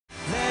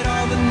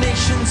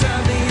ends of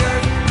the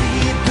earth be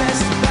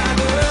blessed by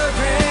the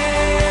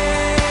rain,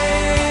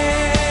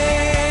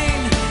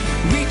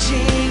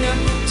 reaching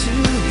up to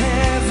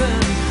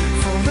heaven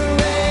for the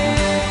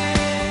rain.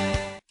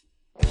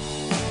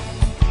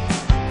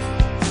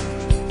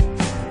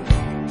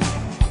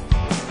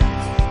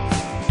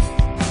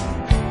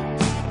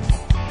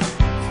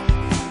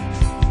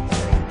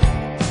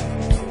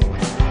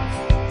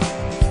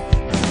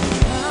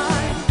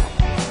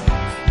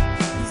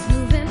 He's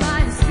moving by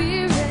His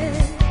Spirit,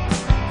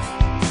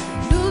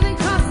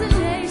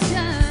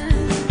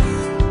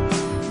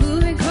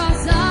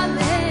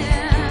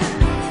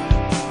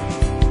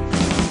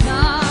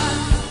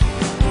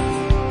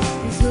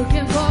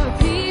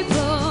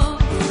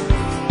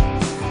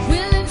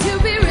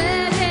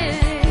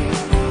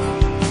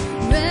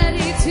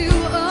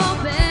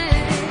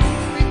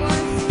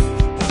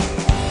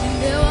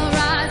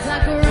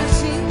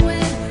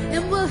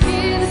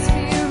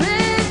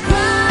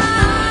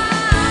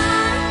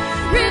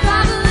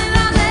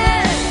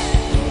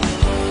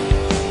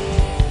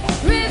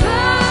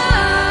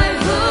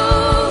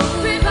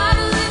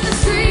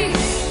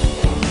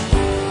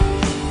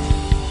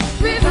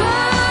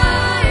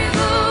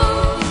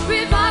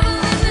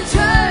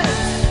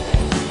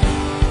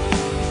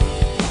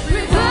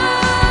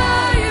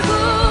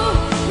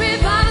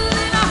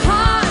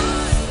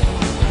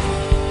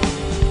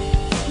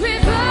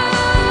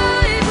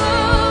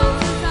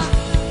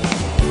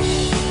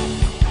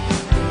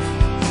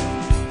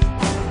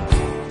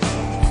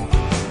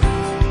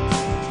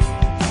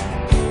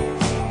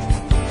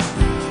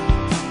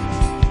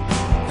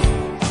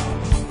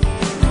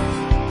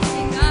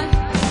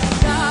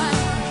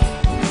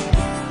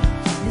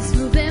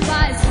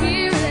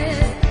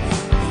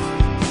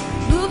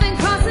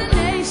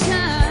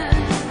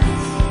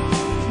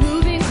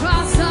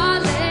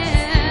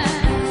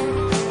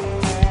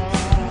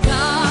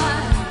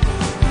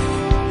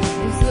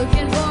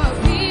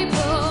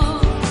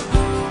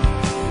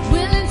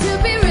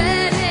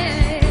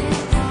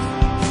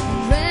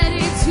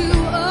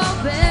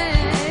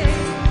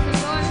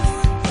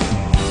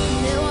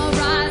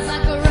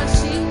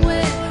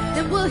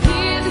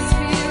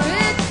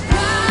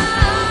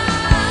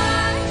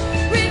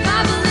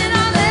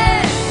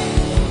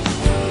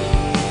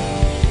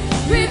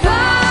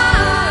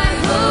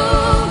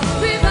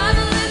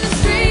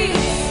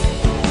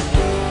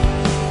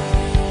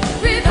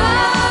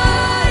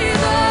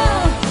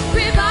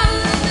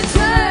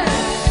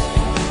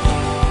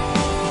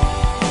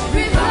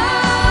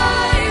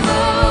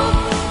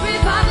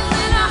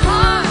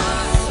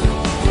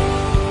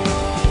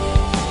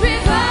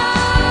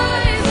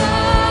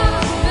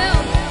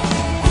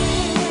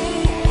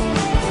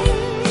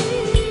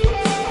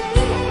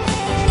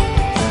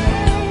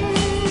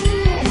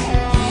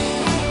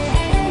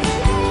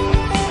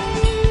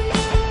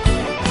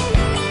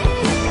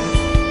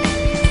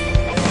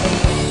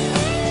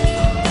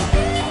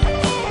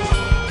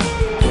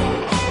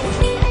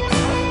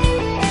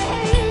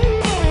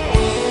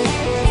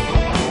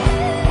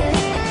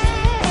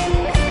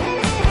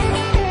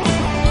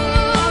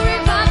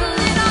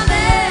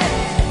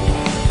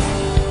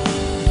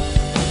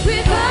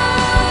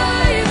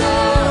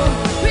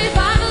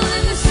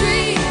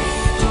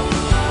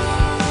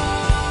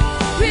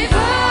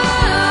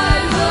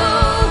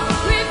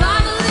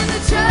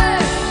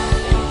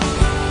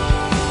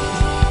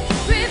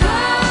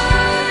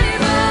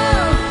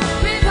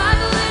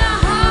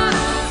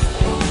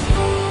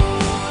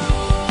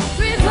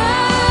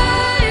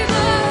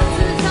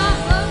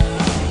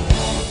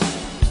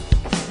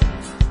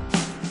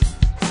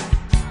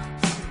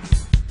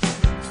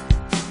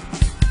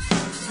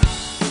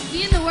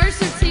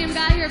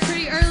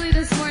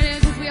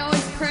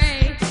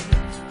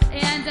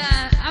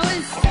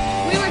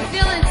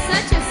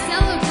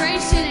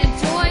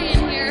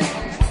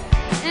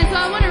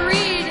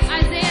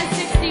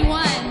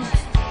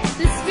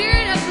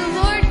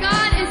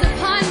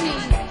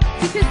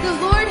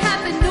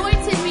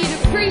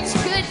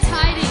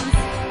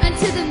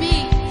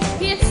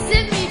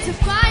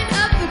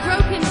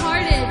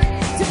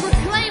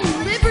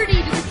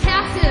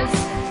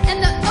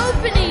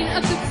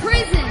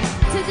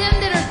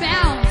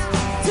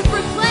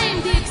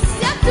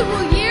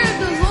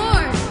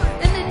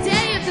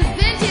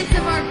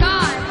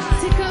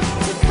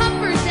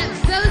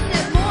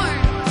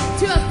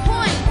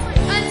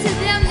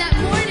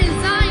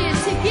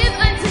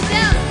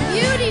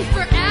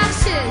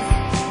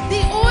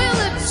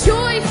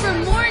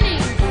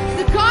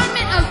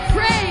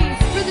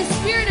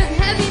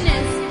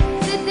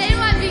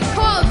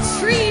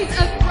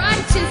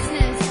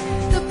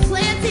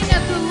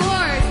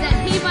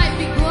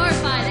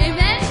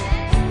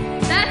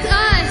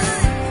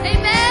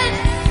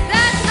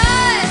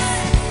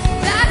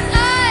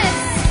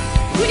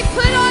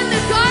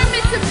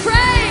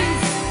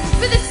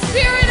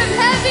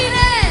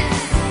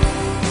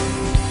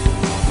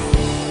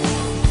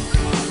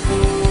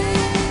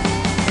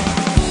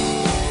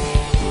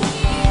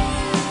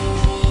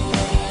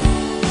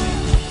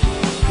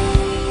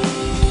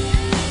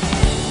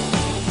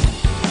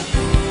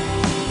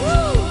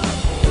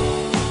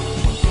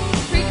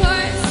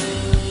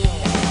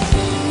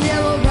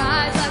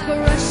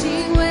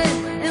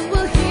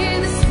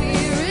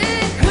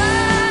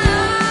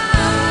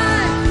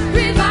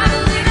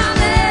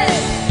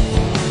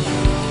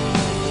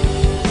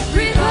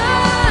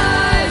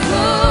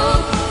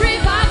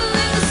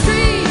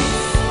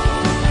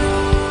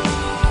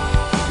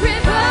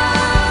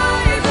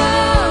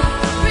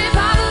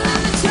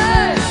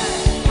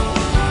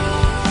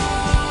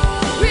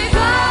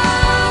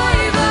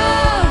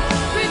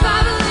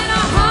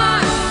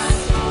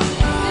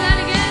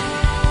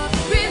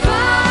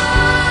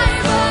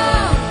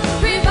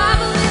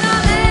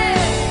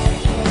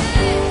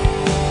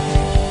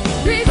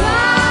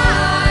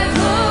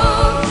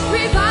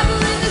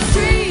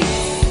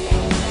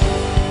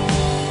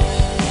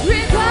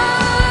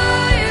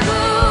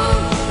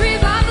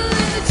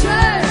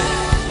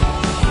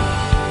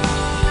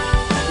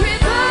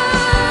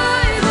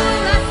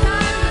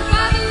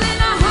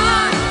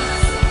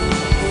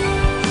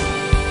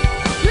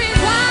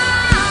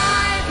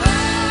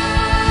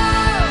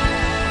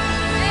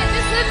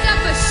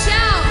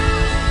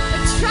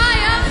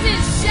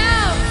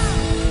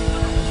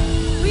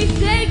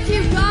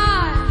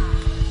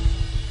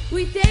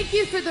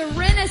 for the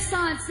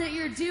renaissance that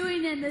you're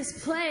doing in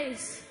this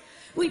place.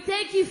 We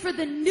thank you for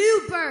the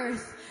new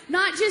birth,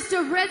 not just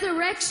a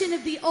resurrection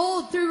of the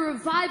old through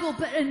revival,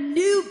 but a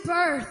new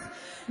birth,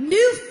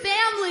 new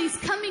families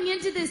coming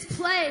into this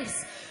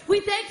place.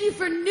 We thank you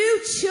for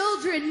new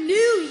children,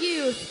 new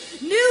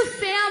youth, new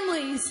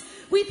families.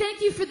 We thank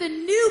you for the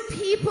new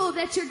people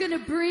that you're going to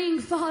bring,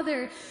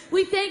 Father.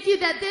 We thank you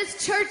that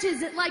this church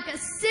is like a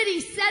city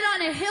set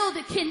on a hill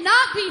that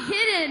cannot be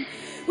hidden.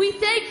 We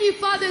thank you,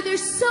 Father.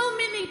 There's so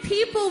many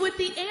people with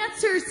the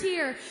answers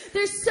here.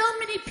 There's so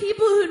many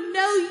people who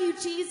know you,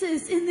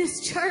 Jesus, in this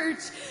church.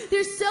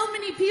 There's so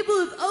many people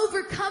who've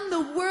overcome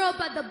the world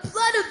by the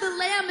blood of the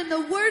Lamb and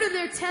the word of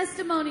their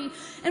testimony.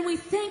 And we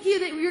thank you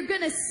that you're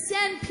going to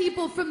send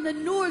people from the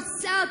north,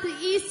 south, the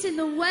east, and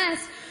the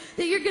west,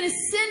 that you're going to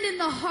send in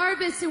the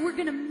harvest, and we're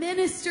going to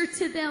minister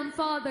to them,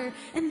 Father,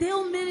 and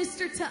they'll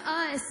minister to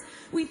us.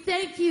 We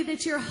thank you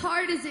that your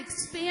heart is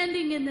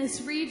expanding in this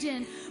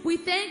region. We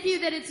thank you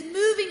that it's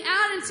moving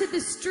out into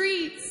the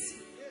streets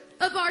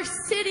of our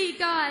city,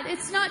 God.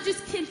 It's not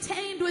just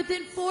contained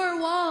within four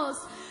walls,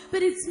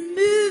 but it's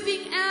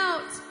moving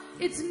out.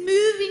 It's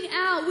moving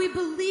out. We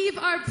believe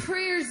our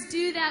prayers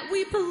do that.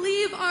 We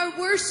believe our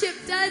worship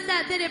does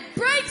that it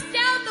breaks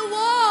down the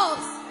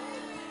walls.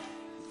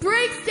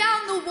 Breaks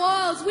down the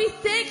walls. We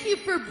thank you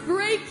for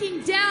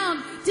breaking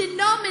down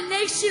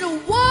denominational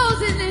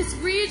walls in this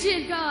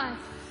region, God.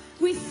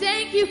 We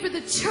thank you for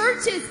the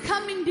churches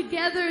coming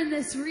together in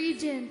this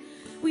region.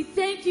 We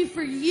thank you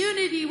for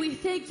unity. We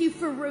thank you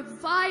for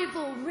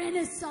revival,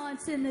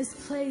 renaissance in this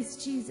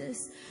place,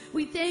 Jesus.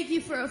 We thank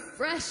you for a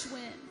fresh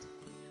wind,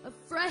 a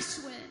fresh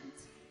wind,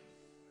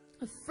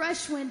 a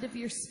fresh wind of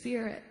your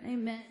Spirit.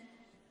 Amen.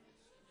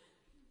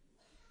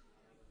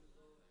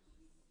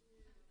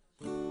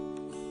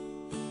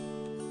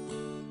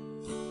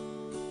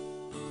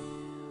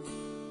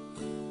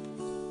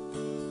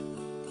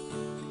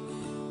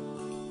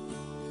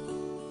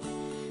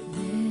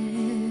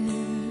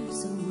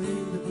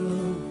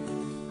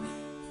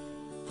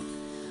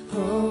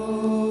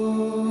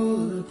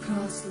 All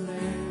across the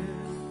land,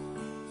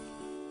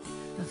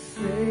 a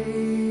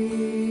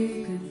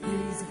fragrant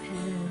breeze of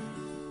heaven,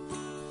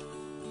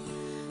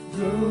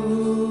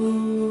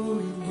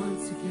 blowing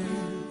once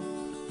again.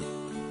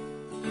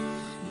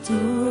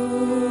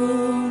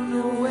 Don't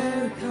know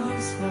where it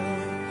comes from,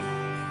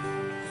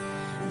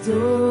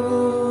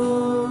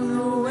 don't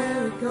know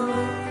where it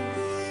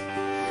goes,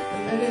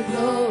 but let it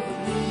blow over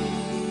me.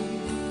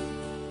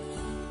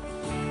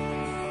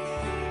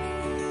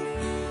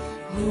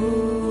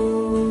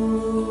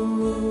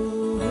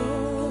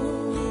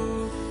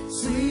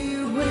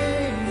 Sweet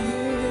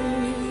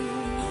wind,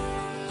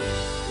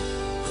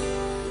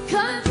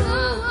 come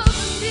blow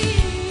over me.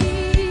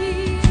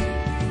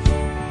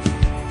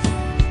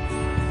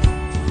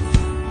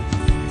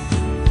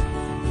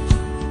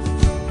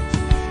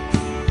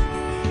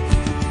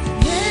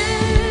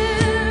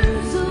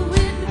 There's a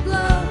wind to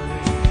blow,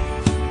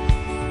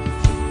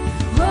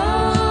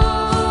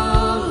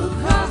 roll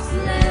across the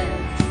land.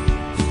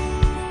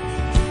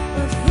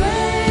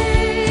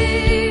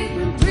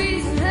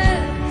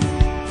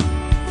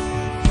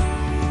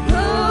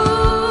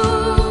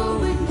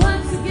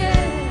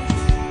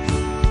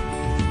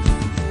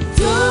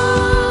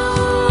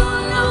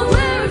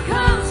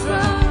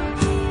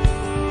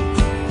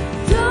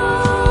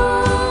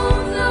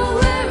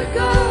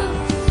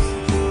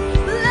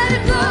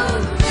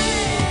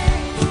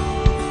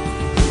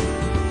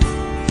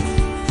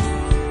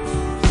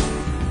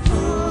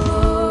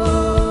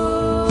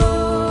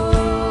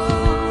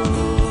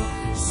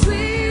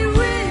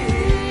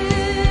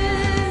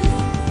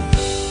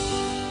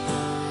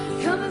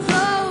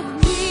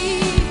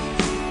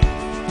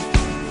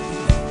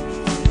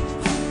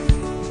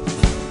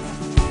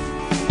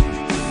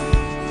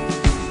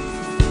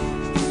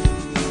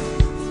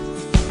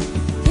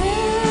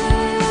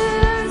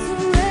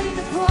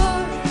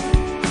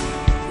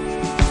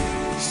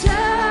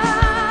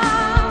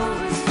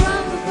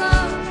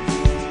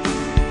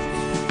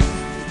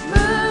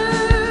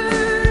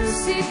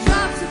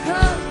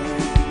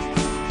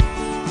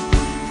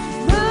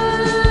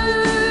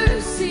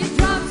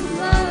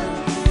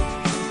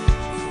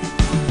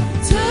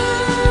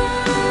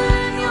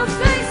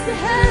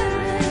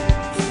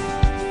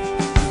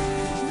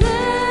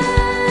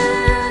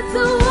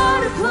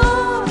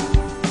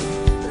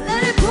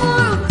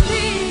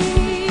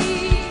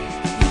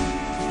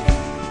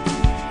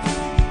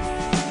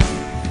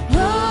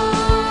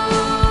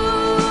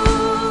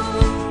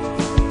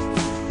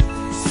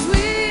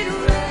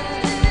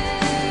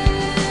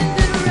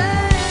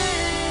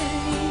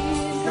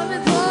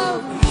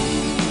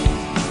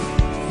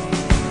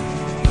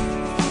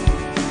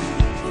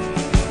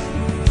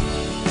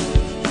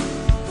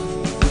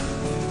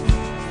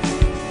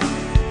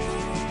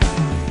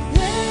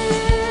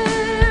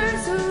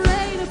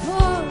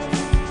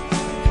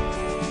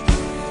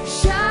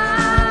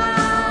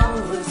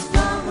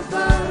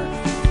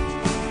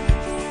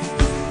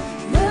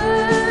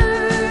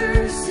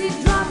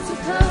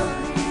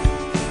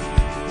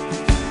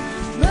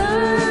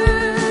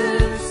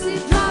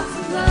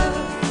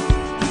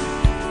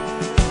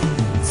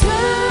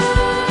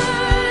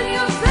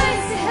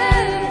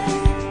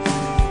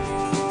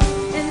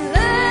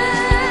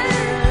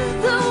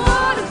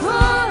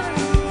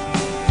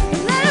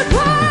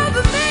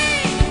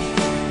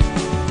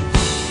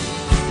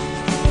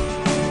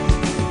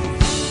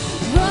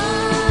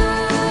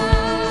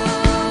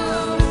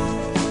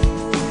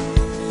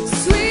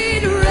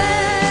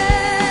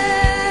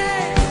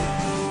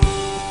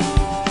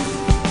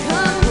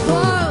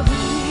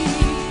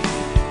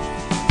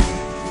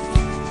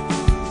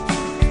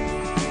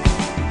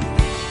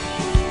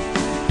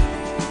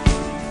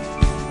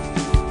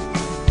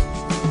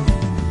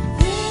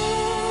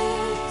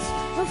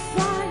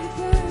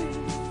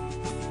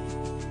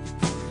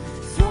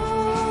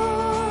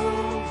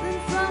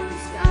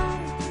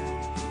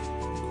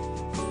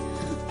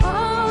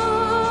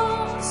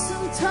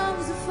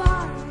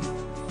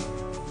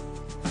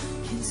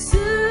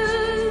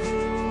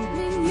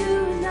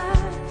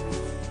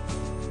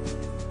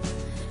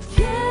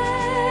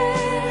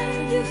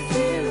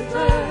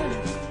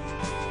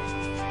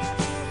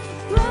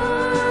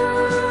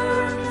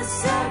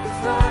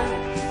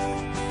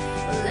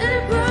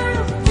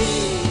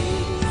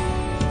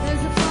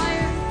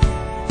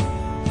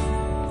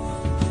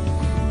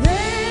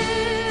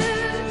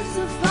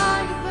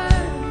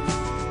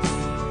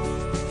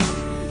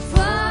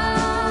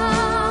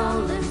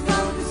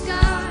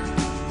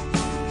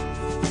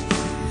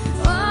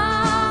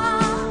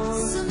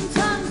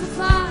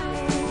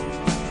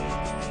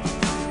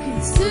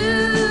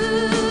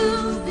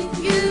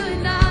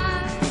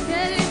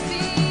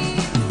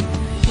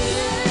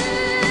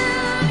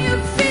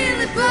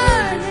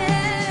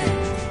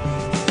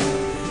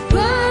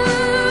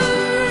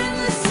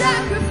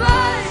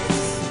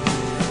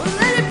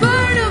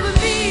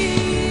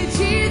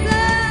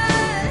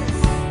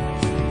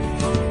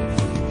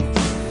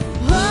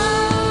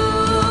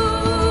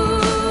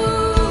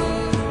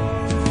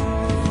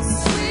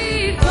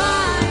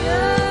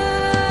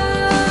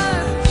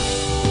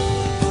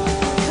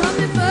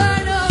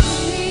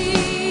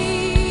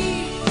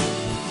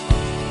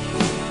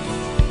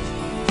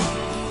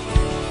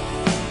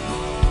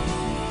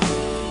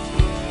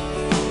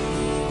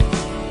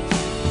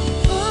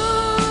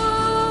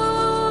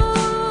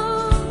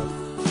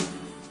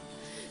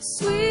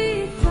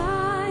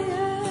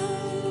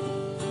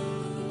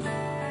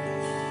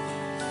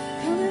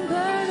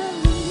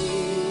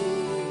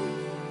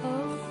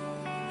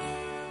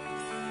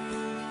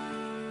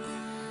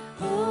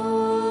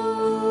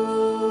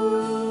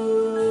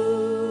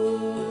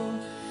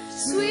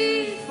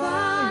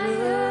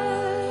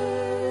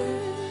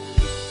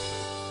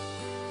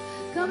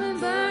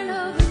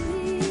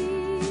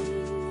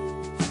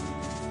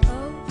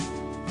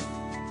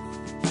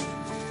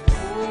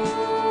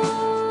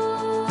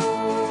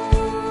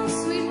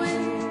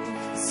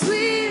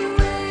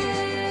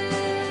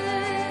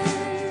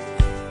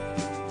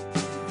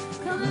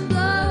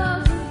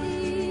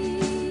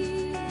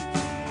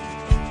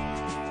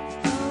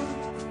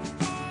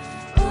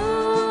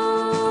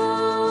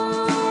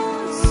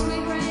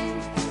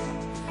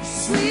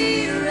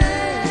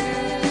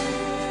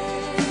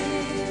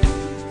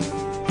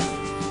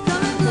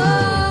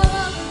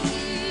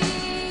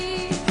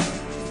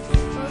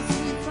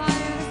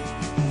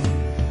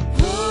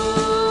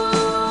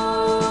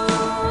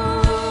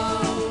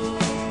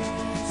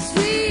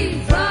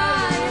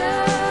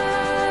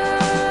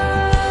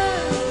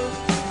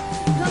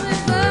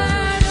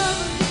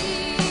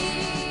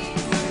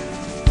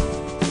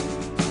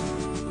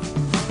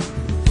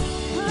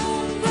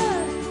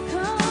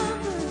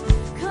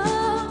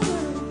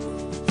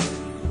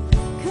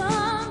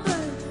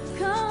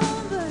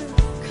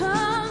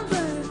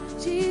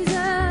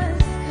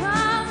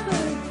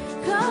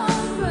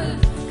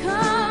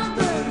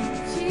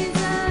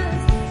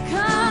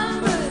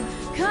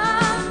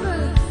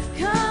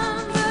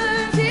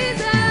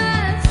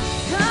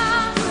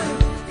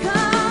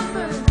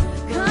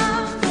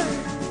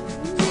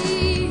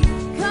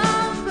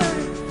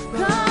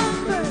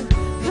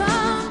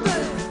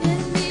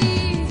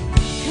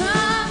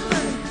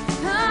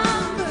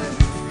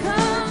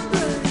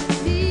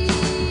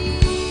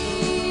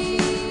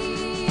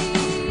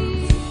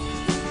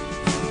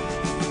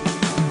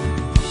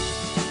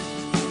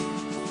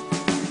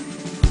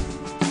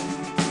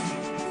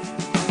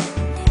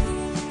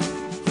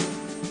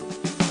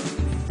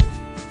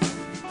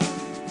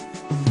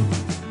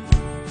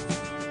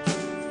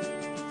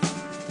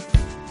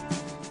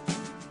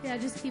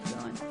 Keep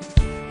going.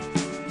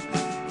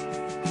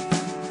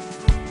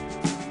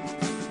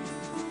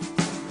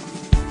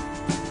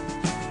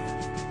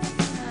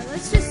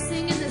 Let's just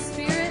sing in the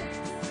Spirit.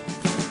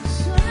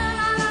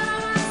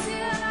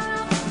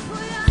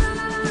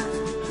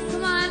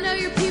 Come on, I know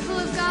you're people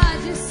of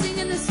God. Just sing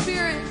in the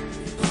Spirit.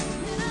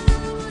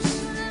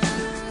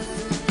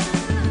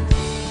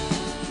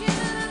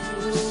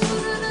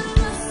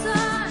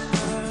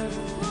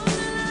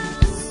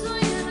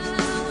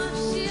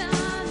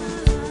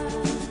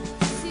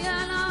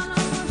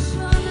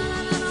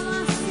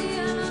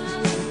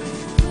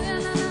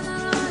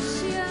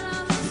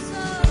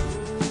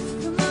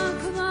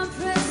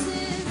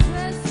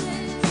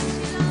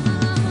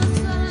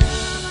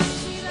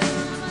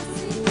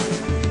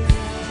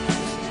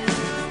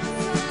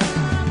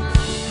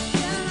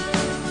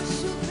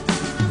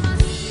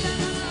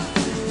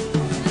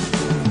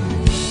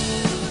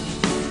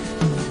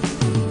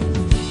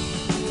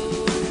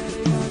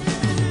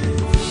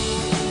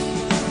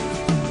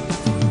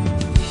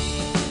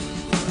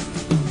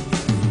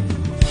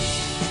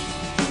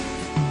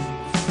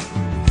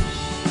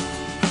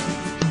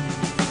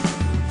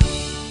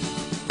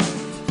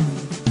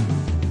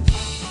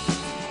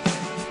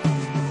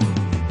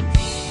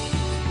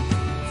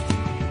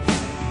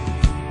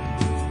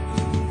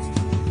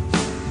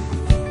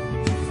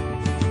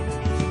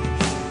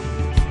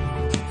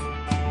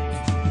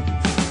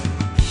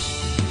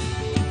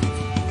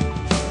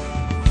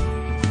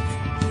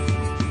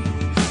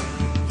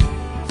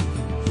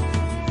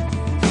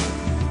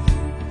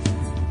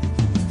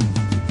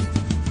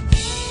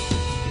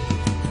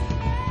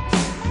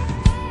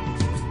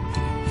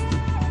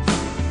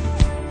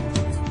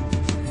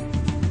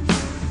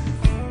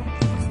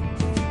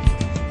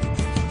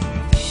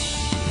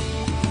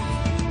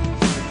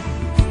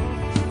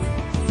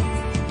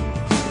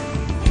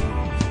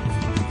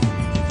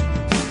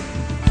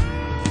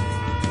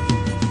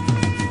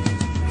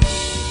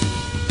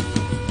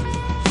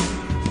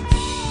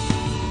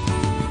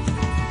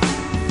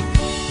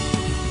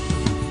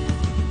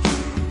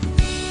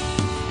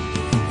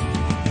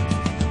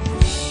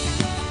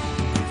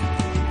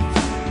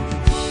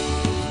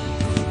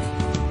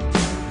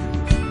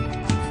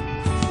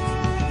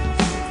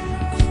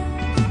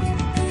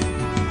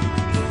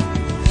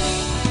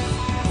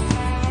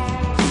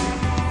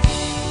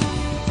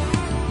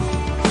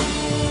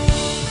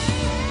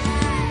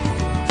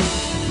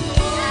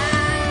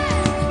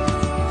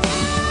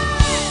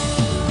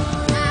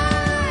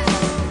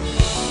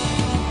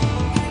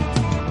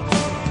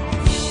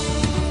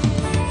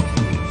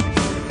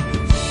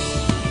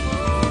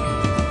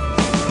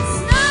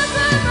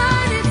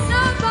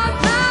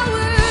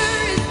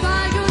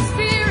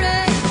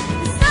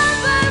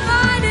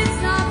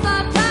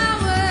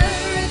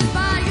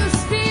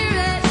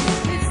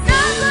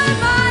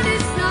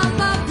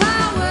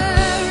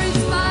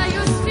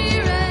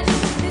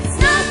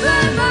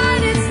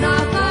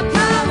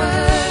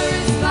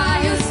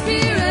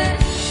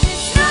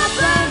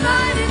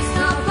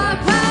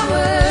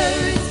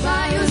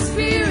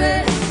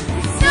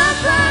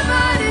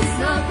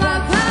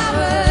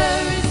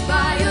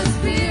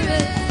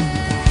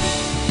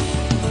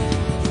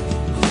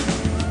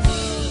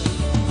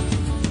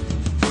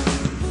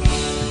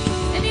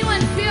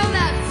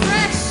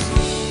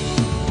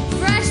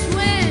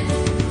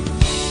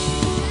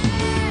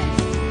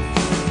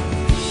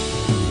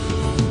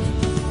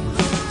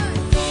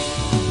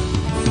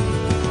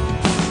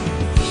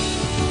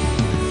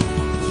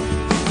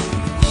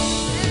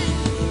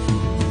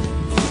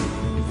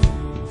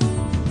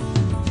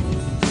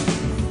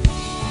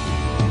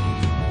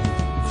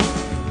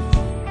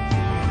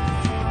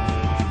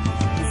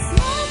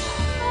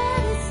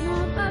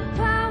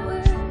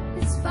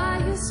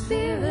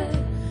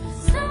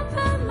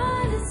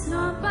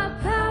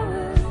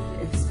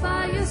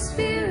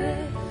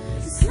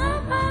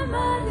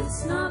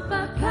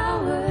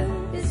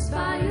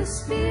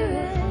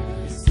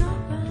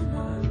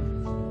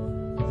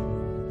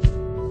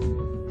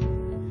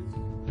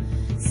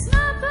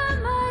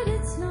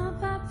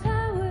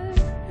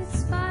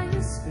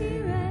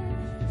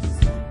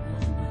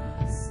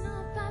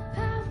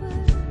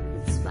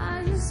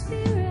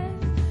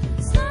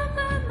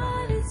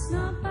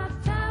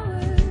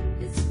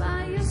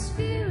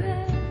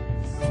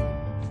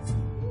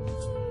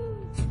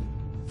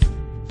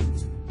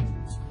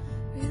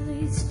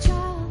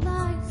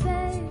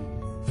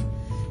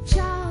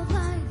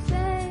 Childlike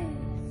faith,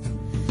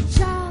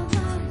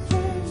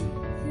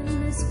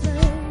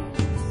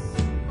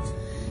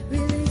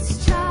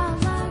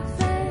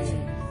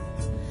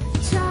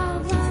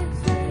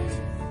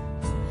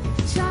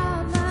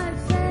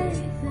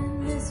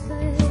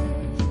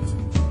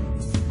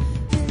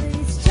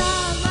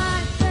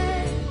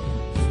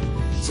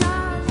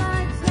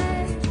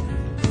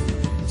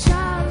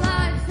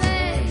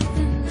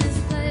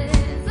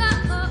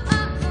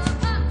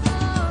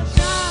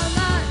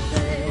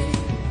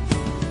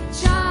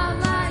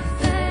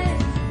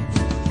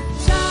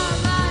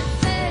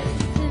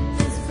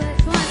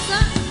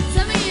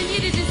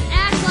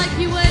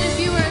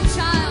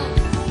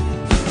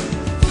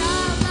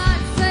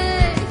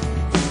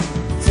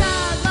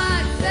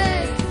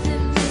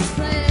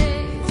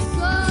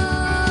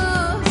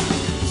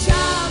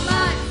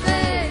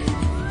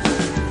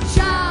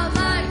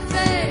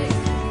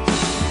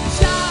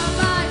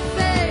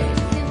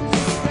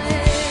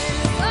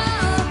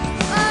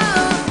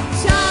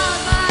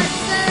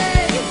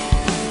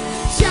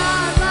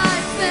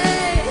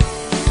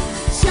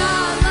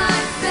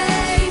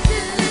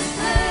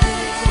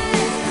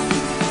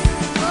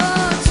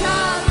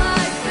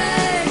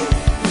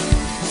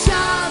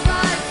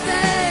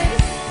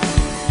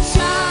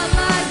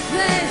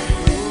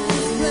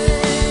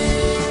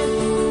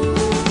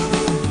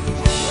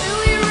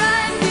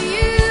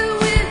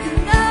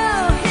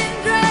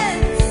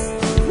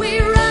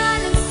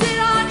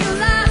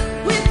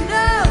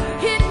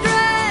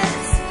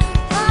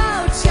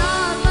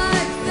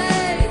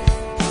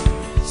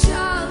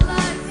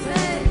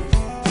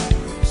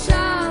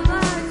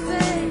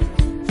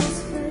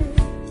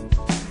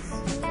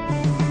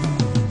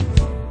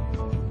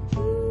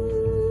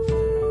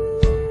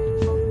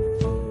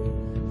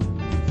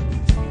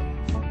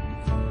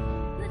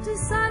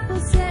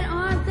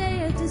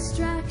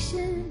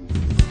 direction.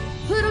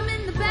 Put them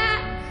in the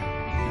back.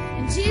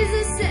 And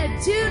Jesus said,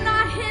 do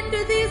not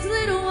hinder these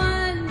little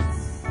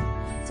ones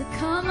to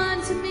come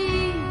unto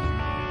me.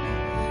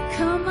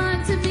 Come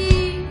unto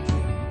me.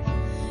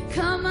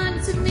 Come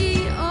unto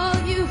me, all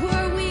you who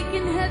are weak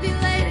and heavy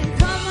laden.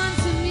 Come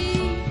unto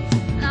me,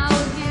 and I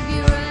will give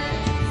you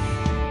rest.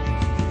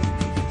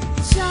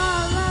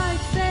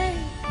 Childlike faith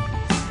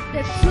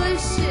that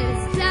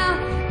pushes doubt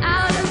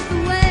out of the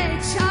way.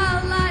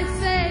 Childlike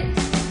faith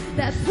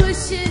that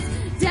pushes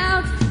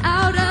doubt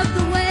out of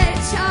the way.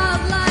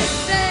 Childlike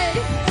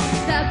faith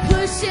that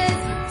pushes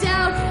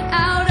doubt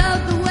out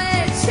of the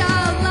way.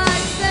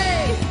 Childlike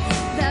faith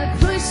that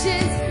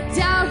pushes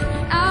doubt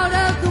out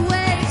of the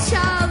way.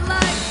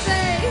 Childlike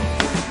faith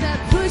that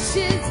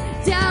pushes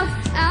doubt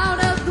out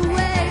of the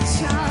way.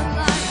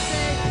 Childlike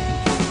faith.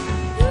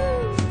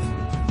 Woo.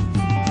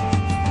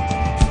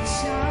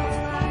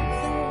 Childlike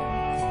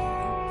faith.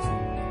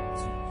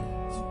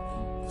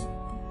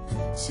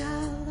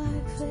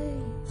 Childlike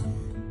faith.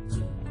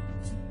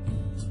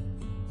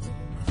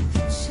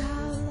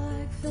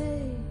 Childlike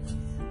faith.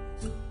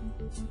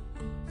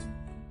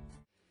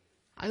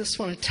 I just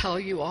want to tell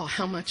you all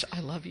how much I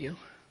love you.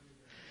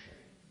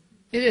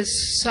 It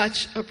is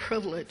such a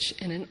privilege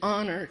and an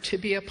honor to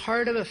be a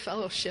part of a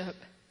fellowship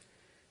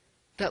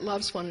that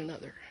loves one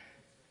another.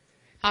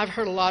 I've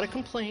heard a lot of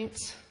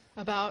complaints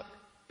about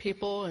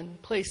people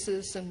and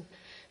places, and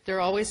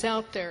they're always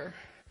out there.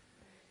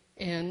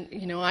 And,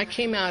 you know, I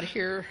came out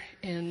here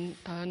in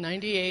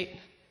 98.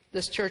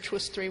 This church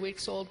was 3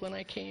 weeks old when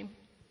I came.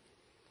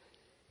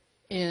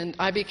 And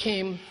I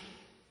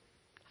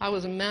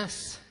was a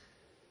mess.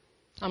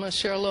 I'm going to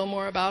share a little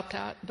more about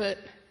that. But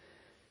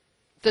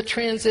the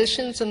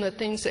transitions and the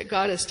things that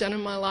God has done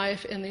in my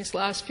life in these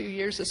last few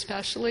years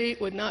especially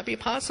would not be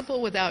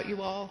possible without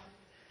you all.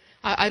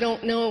 I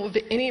don't know of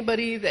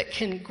anybody that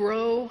can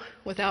grow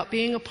without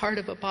being a part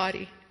of a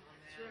body.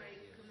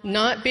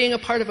 Not being a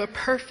part of a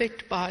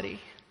perfect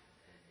body.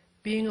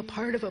 Being a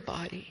part of a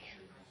body.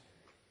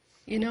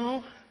 You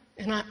know?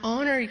 And I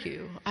honor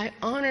you. I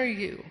honor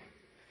you.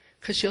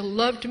 Because you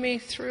loved me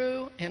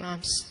through, and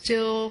I'm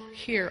still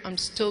here. I'm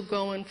still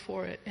going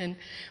for it. And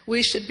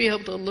we should be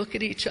able to look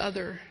at each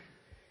other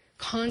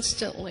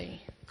constantly,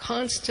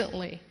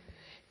 constantly.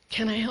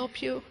 Can I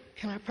help you?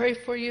 Can I pray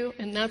for you?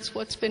 And that's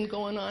what's been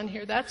going on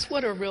here. That's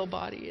what a real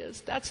body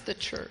is. That's the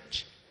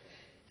church.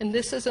 And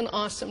this is an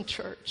awesome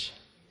church.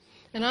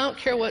 And I don't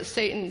care what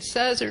Satan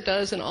says or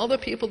does, and all the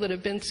people that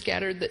have been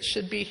scattered that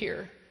should be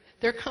here.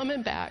 They're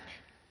coming back.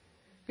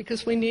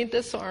 Because we need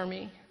this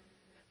army.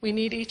 We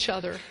need each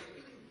other.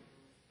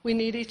 We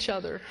need each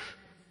other.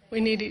 I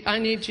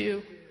need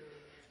you.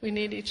 We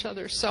need each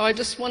other. So I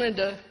just wanted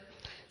to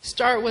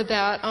start with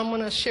that. I'm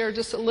going to share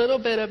just a little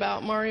bit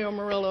about Mario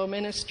Murillo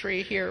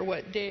ministry here,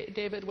 what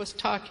David was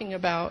talking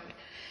about.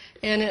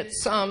 And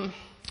it's, I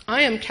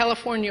am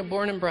California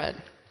born and bred.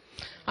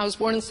 I was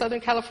born in Southern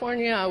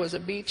California. I was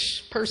a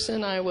beach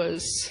person. I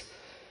was,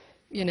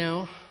 you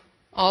know,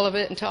 all of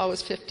it until I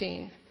was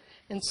 15.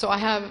 And so I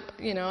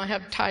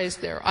have ties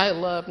there. I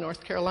love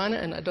North Carolina,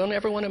 and I don't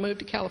ever want to move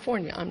to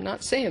California. I'm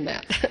not saying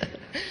that.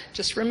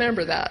 Just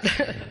remember that.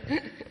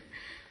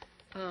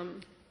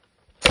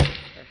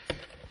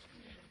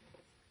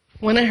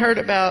 When I heard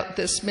about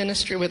this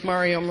ministry with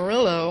Mario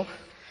Murillo,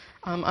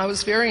 I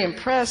was very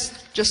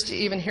impressed just to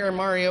even hear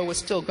Mario was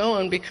still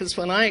going, because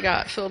when I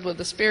got filled with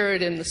the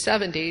Spirit in the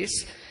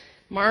 70s,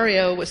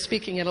 Mario was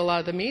speaking at a lot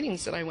of the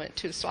meetings that I went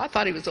to, so I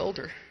thought he was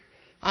older.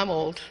 I'm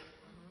old.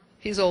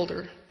 He's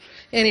older.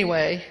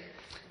 Anyway,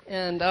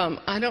 and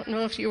I don't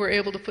know if you were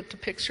able to put the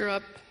picture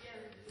up.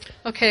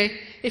 Okay,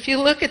 if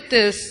you look at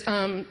this,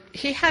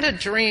 he had a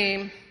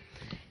dream,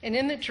 and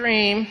in the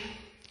dream,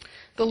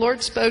 the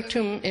Lord spoke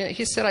to him.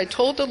 He said, I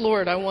told the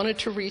Lord I wanted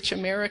to reach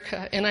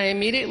America, and I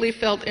immediately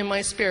felt in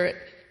my spirit,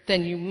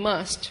 then you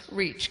must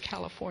reach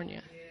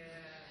California.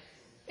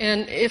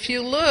 And if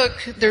you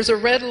look, there's a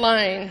red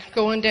line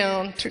going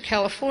down through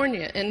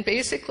California, and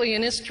basically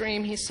in his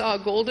dream, he saw a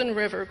golden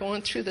river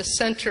going through the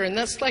center, and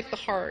that's like the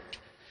heart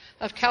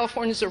of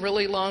California. Is a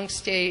really long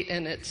state,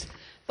 and it's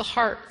the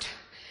heart.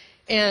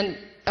 And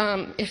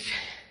if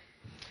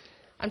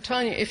I'm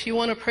telling you, if you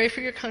want to pray for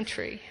your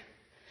country,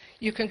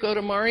 you can go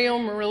to Mario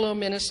Murillo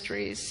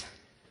Ministries,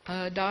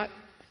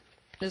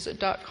 is it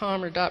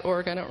 .com or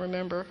 .org? I don't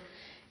remember.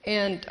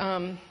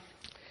 And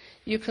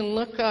you can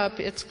look up.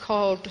 It's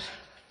called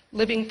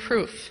Living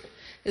Proof,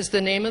 is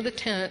the name of the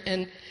tent,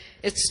 and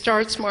it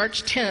starts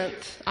March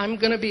 10th. I'm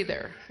going to be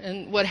there.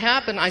 And what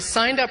happened, I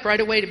signed up right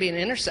away to be an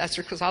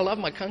intercessor because I love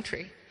my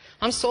country.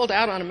 I'm sold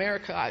out on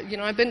America.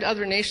 I've been to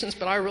other nations,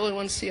 but I really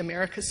want to see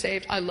America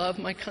saved. I love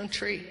my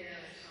country.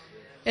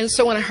 And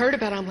so when I heard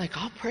about it, I'm like,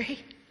 I'll pray.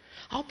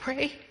 I'll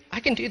pray. I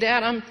can do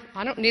that.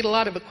 I don't need a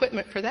lot of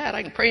equipment for that.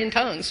 I can pray in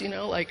tongues,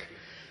 like,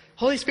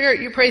 Holy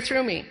Spirit, you pray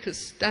through me,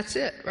 because that's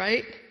it,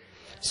 right?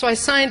 So I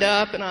signed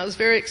up, and I was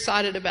very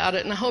excited about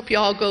it, and I hope you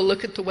all go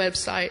look at the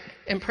website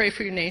and pray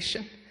for your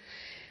nation.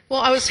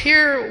 Well, I was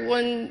here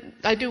when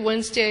I do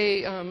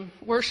Wednesday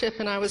worship,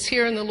 and I was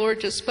here, and the Lord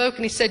just spoke,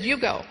 and He said, you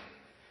go.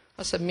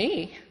 I said,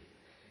 me?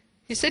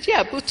 He said,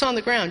 yeah, boots on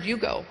the ground, you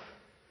go.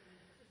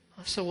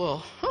 I said,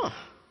 well,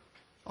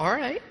 all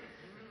right.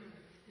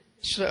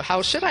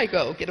 How should I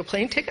go? Get a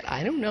plane ticket?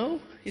 I don't know.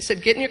 He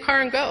said, get in your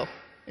car and go,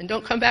 and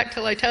don't come back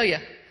till I tell you.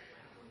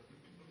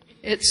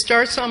 It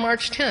starts on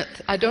March 10th.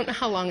 I don't know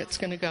how long it's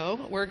going to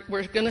go. We're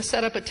going to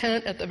set up a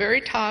tent at the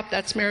very top.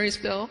 That's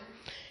Marysville.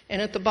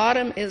 And at the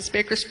bottom is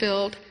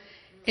Bakersfield.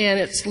 And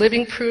it's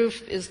Living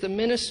Proof is the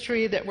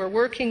ministry that we're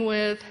working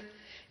with.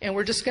 And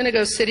we're just going to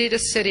go city to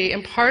city.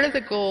 And part of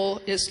the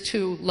goal is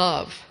to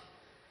love.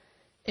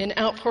 An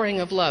outpouring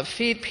of love.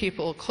 Feed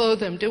people, clothe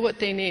them, do what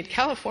they need.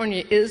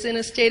 California is in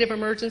a state of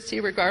emergency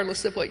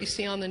regardless of what you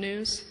see on the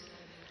news.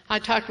 I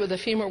talked with a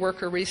FEMA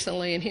worker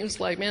recently, and he was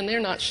like, man, they're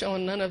not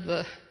showing none of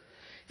the...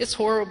 It's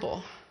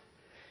horrible.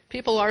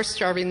 People are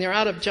starving. They're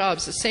out of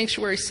jobs. The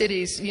sanctuary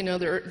cities, you know,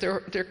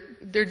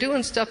 they're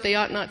doing stuff they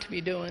ought not to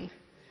be doing.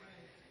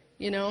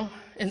 You know?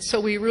 And so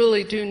we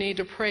really do need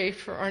to pray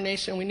for our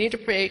nation. We need to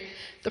pray.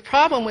 The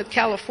problem with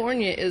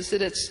California is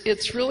that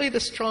it's really the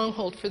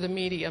stronghold for the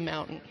media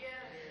mountain.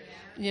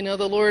 You know,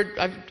 the Lord,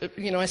 I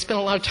spent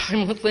a lot of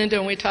time with Linda,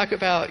 and we talk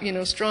about, you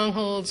know,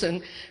 strongholds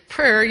and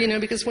prayer, you know,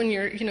 because when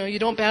you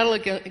don't battle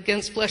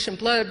against flesh and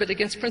blood, but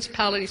against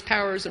principalities,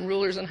 powers, and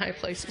rulers in high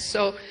places.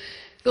 So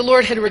the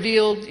Lord had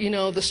revealed, you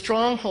know, the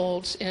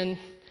strongholds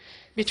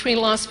between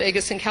Las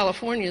Vegas and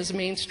California is the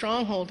main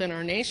stronghold in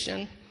our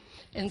nation.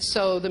 And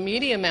so the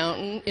media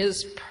mountain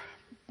is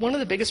one of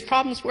the biggest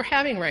problems we're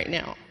having right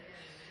now.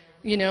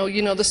 You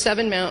know the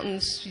seven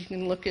mountains. You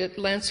can look at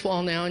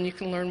Lancewall now and you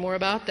can learn more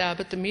about that.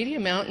 But the media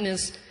mountain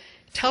is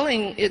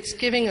it's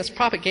giving us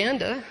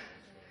propaganda.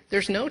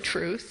 There's no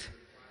truth.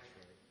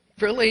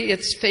 Really,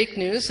 it's fake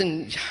news,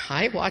 and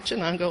I watch it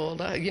and I go,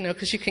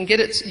 because you can get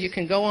it, you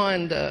can go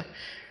on the,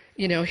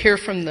 hear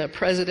from the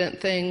president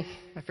thing.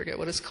 I forget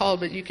what it's called,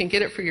 but you can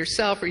get it for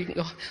yourself, or you can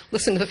go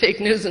listen to the fake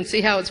news and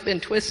see how it's been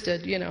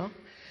twisted,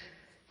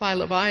 by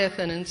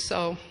Leviathan. And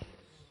so,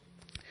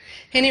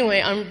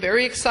 anyway, I'm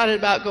very excited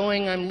about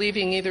going. I'm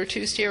leaving either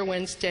Tuesday or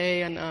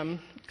Wednesday, and I'm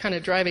kind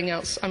of driving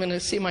out. I'm going to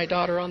see my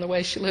daughter on the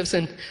way. She lives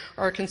in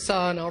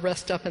Arkansas, and I'll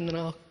rest up, and then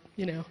I'll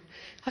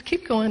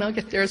keep going. I'll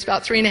get there. It's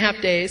about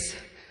 3.5 days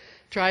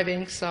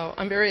driving, so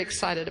I'm very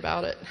excited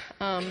about it.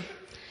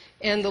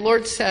 And the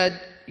Lord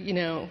said,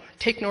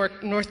 take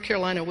North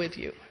Carolina with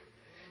you.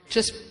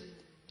 Just,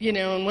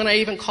 and when I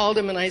even called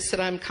him and I said,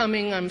 I'm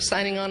coming, I'm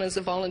signing on as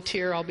a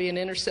volunteer, I'll be an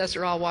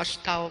intercessor,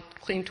 I'll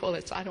clean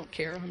toilets, I don't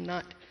care, I'm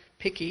not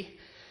picky.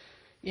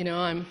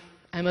 I'm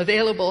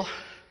available.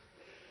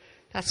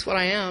 That's what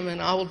I am,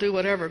 and I will do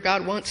whatever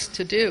God wants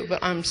to do.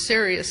 But I'm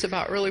serious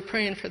about really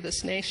praying for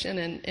this nation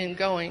and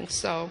going.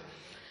 So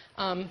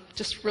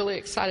just really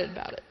excited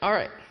about it. All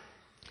right.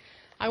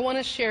 I want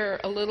to share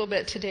a little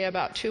bit today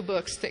about 2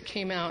 books that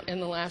came out in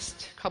the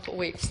last couple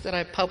weeks that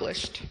I've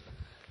published.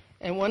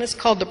 And one is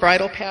called The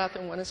Bridal Path,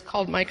 and one is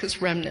called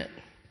Micah's Remnant.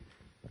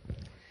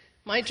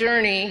 My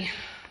journey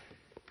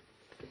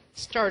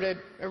started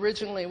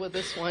originally with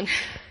this one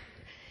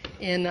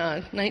in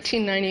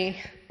 1990.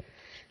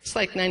 It's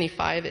like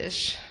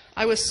 95-ish.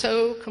 I was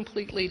so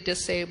completely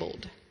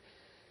disabled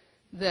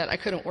that I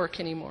couldn't work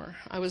anymore.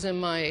 I was in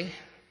my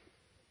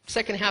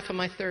second half of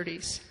my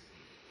 30s.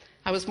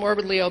 I was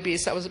morbidly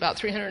obese. I was about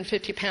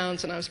 350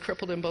 pounds, and I was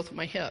crippled in both of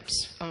my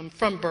hips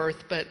from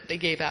birth, but they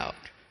gave out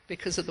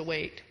because of the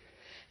weight.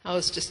 I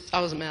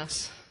was a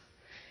mess.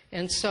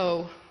 And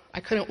so I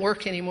couldn't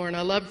work anymore, and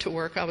I loved to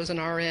work. I was an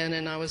RN,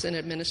 and I was in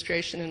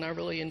administration, and I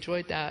really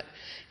enjoyed that.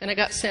 And I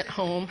got sent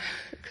home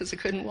because I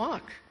couldn't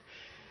walk.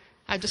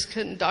 I just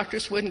couldn't.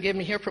 Doctors wouldn't give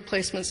me hip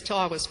replacements till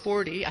I was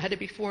 40. I had to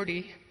be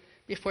 40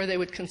 before they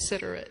would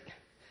consider it.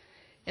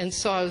 And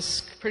so I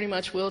was pretty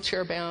much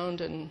wheelchair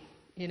bound and,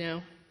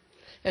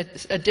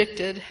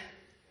 addicted.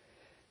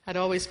 I'd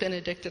always been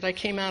addicted. I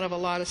came out of a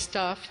lot of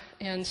stuff.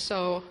 And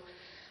so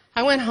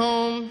I went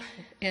home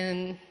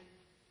and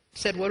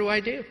said, what do I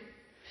do?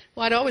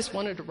 Well, I'd always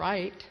wanted to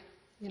write.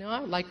 I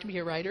would like to be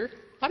a writer.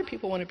 A lot of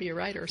people want to be a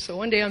writer. So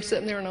one day I'm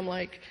sitting there and I'm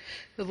like,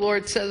 the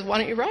Lord says, why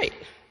don't you write?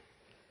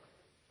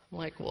 I'm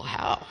like, well,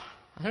 how?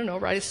 I don't know,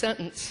 write a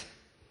sentence.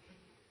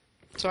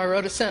 So I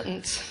wrote a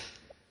sentence.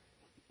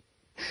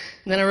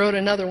 And then I wrote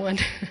another one.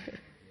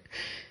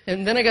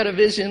 And then I got a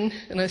vision,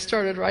 and I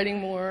started writing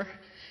more,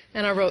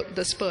 and I wrote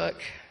this book.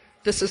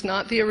 This is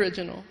not the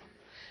original.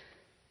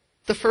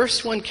 The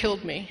first one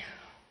killed me.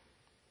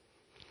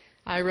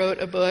 I wrote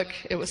a book.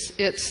 It was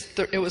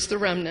The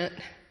Remnant,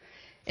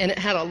 and it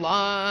had a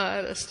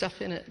lot of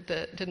stuff in it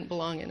that didn't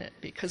belong in it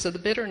because of the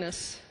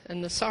bitterness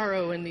and the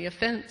sorrow and the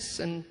offense.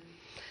 And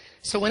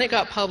so when it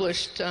got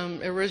published,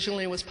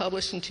 originally it was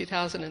published in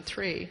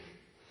 2003,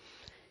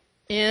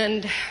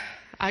 and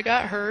I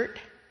got hurt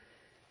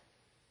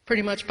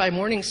pretty much by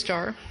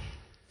Morningstar.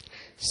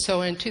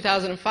 So in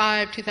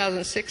 2005,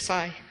 2006,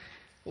 I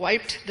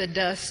wiped the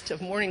dust of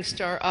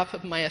Morningstar off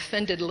of my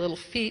offended little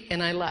feet,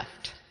 and I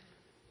left.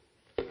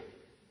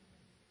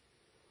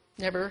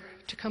 Never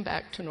to come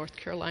back to North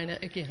Carolina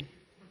again.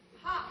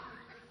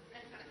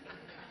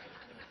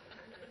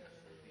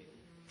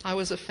 I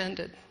was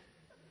offended.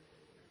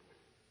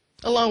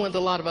 along with a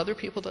lot of other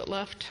people that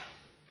left.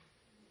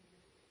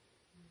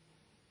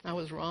 I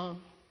was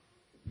wrong.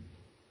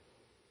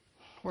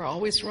 We're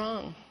always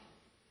wrong.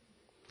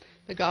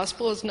 The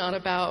gospel is not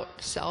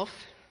about self,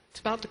 it's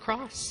about the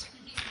cross.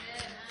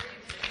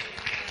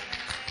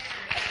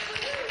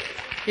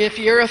 If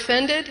you're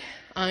offended,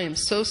 I am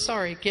so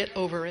sorry. Get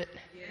over it.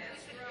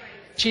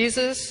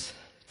 Jesus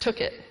took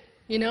it.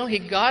 You know, he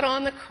got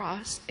on the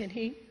cross and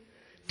he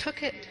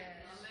took it.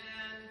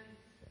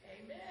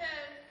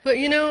 But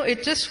you know,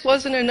 it just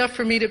wasn't enough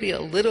for me to be a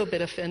little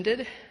bit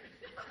offended.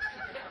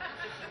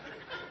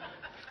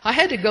 I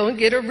had to go and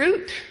get a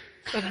root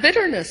of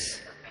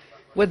bitterness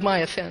with my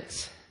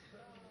offense.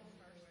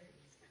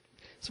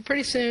 So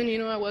pretty soon, you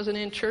know, I wasn't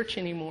in church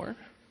anymore.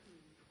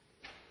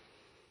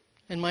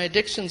 And my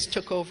addictions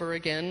took over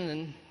again.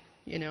 And,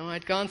 you know,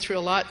 I'd gone through a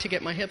lot to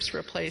get my hips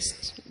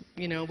replaced.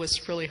 You know, it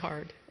was really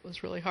hard. It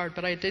was really hard.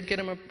 But I did get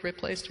them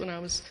replaced when I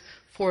was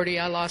 40.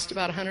 I lost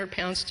about 100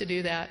 pounds to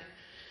do that.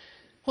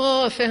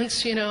 Well,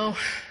 offense, you know,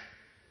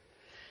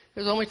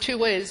 there's only two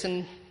ways,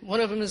 and one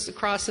of them is the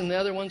cross and the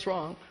other one's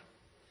wrong.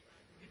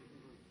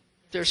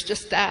 There's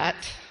just that.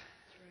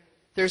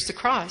 There's the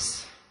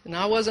cross, and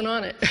I wasn't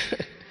on it.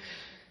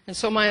 And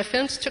so my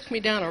offense took me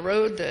down a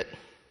road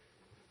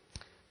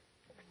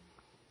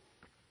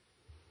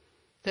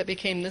that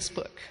became this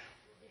book.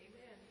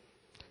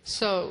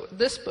 So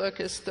this book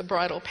is The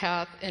Bridal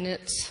Path, and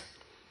it's,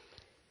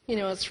 you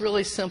know, it's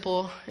really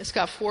simple. It's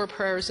got 4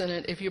 prayers in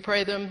it. If you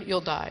pray them, you'll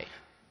die.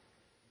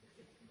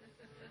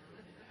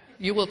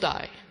 You will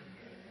die,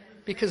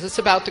 because it's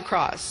about the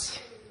cross.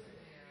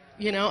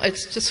 You know,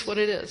 it's just what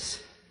it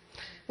is.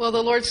 Well,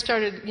 the Lord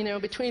started, you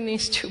know, between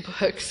these 2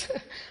 books.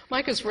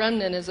 Micah's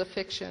Remnant is a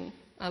fiction.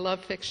 I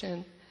love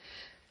fiction.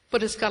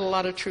 But it's got a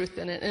lot of truth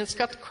in it, and it's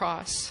got the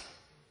cross.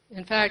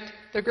 In fact,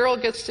 the girl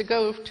gets to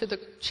go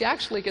she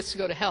actually gets to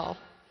go to hell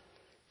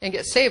and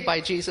get saved by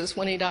Jesus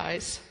when he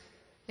dies,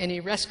 and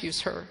he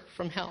rescues her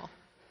from hell.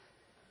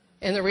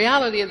 And the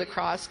reality of the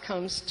cross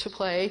comes to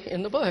play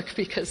in the book,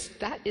 because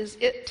that is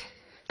it.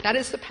 That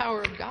is the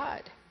power of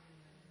God.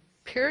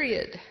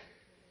 Period.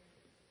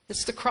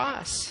 It's the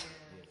cross.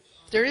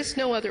 There is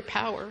no other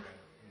power.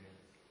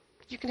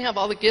 You can have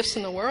all the gifts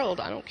in the world.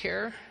 I don't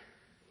care.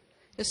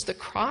 It's the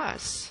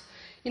cross.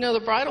 You know, the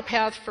bridal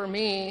path for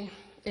me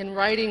in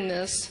writing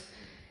this,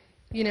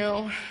 you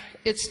know,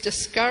 it's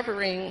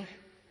discovering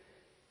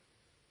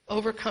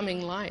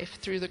overcoming life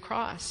through the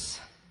cross.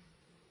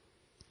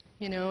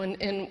 You know,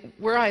 and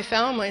where I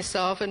found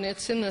myself, and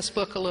it's in this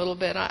book a little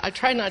bit, I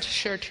try not to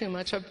share too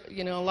much.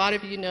 You know, a lot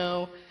of you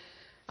know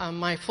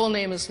my full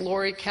name is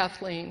Lori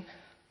Kathleen.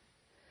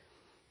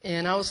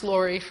 And I was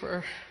Lori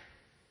for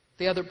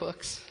the other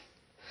books.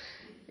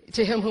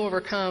 To him who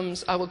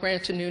overcomes, I will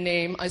grant a new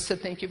name. I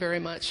said, thank you very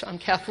much. I'm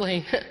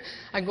Kathleen.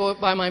 I go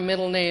by my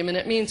middle name, and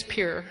it means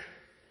pure.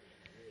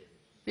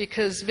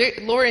 Because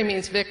Lori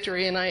means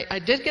victory, and I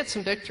did get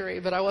some victory,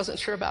 but I wasn't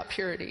sure about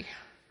purity.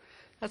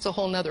 That's a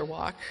whole nother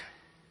walk,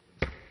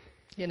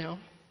 you know.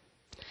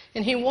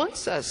 And he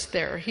wants us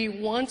there. He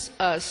wants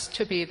us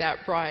to be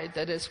that bride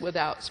that is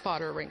without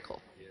spot or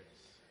wrinkle.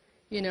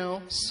 You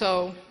know,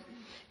 so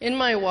in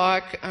my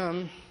walk,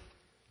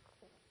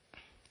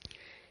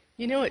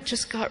 you know, it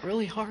just got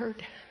really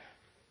hard.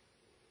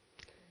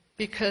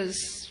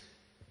 Because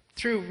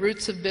through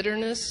roots of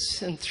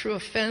bitterness and through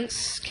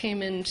offense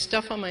came in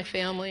stuff on my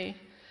family.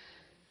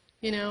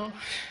 You know,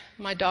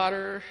 my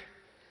daughter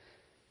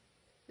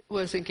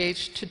was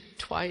engaged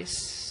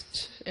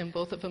twice, and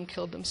both of them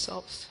killed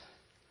themselves.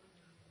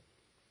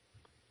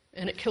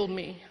 And it killed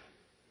me.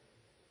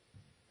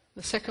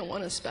 The second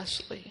one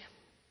especially.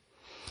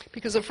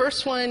 Because the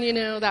first one, you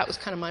know, that was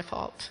kind of my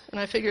fault. And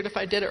I figured if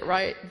I did it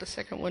right, the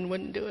second one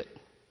wouldn't do it.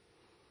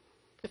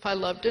 If I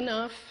loved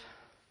enough,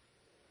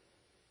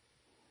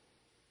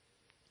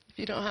 if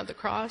you don't have the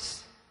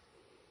cross.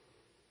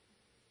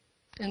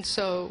 And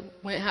so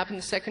when it happened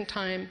the second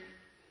time,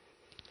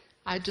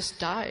 I just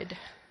died.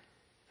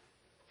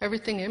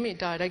 Everything in me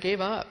died. I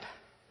gave up.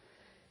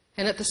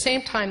 And at the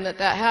same time that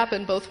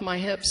happened, both my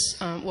hips,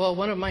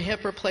 one of my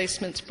hip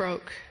replacements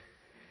broke.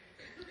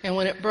 And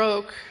when it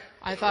broke,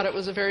 I thought it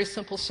was a very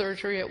simple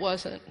surgery. It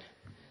wasn't.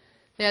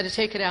 They had to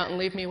take it out and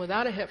leave me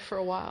without a hip for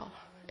a while.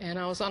 And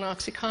I was on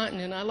OxyContin,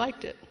 and I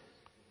liked it.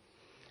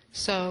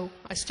 So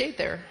I stayed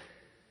there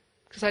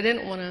because I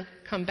didn't want to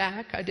come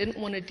back. I didn't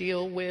want to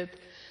deal with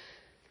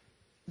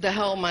the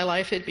hell my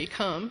life had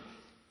become.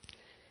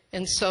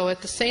 And so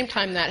at the same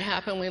time that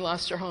happened, we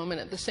lost our home. And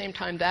at the same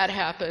time that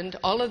happened,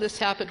 all of this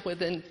happened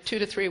within 2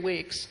 to 3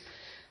 weeks.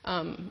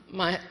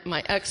 My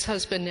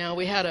ex-husband now,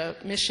 we had a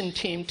mission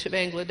team to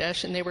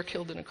Bangladesh, and they were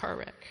killed in a car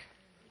wreck.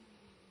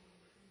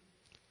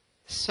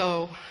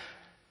 So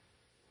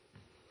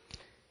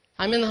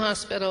I'm in the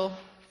hospital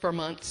for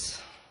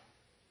months.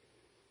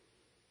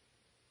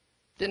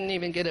 Didn't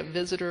even get a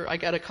visitor. I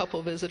got a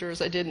couple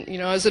visitors. I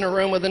was in a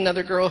room with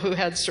another girl who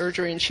had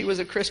surgery, and she was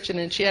a Christian,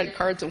 and she had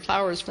cards and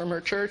flowers from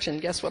her church,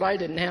 and guess what I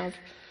didn't have?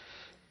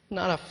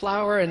 Not a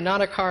flower and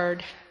not a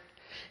card.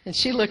 And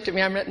she looked at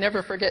me, I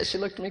never forget, she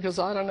looked at me and goes,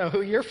 I don't know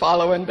who you're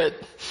following, but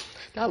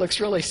that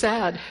looks really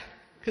sad,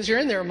 because you're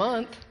in there a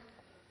month.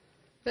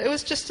 But it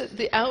was just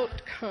the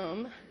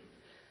outcome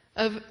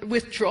of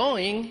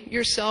withdrawing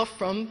yourself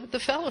from the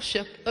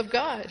fellowship of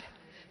God,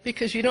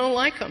 because you don't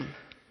like Him.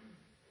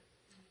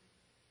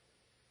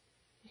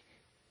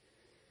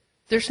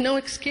 There's no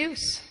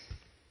excuse.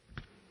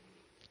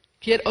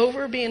 Get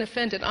over being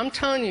offended. I'm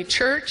telling you,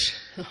 church,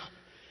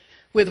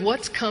 with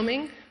what's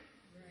coming,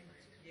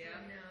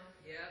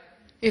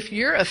 if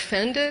you're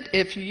offended,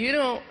 if you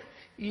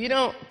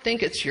don't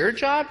think it's your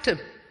job to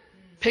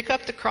pick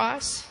up the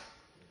cross,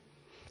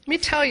 let me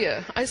tell you,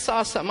 I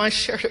saw something. I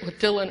shared it with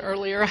Dylan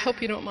earlier. I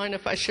hope you don't mind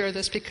if I share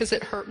this, because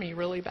it hurt me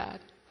really bad.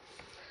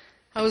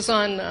 I was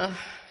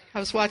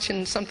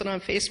watching something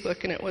on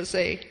Facebook, and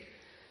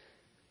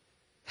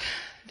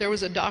there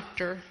was a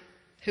doctor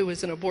who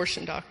was an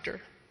abortion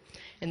doctor,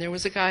 and there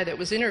was a guy that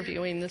was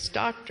interviewing this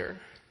doctor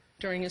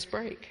during his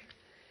break.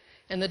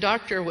 And the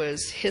doctor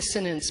was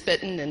hissing and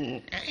spitting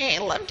and, I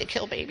love to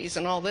kill babies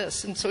and all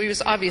this. And so he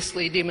was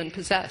obviously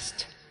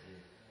demon-possessed.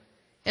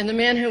 And the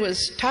man who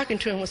was talking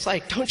to him was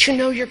like, don't you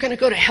know you're going to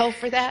go to hell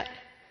for that?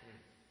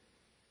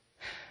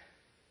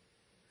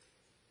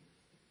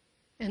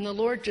 And the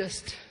Lord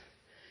it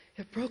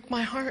broke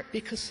my heart,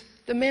 because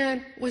the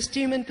man was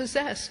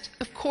demon-possessed.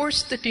 Of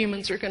course the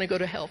demons are going to go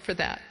to hell for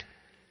that.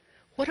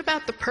 What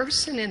about the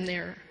person in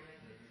there?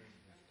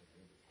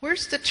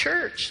 Where's the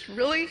church?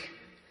 Really?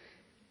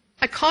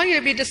 I call you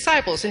to be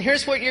disciples, and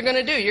here's what you're going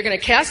to do. You're going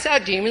to cast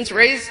out demons,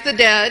 raise the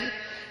dead,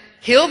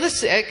 heal the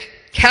sick,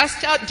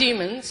 cast out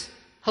demons.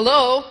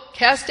 Hello?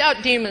 Cast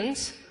out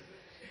demons.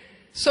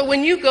 So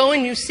when you go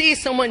and you see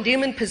someone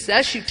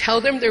demon-possessed, you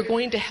tell them they're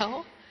going to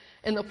hell?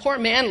 And the poor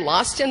man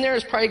lost in there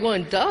is probably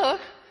going, duh.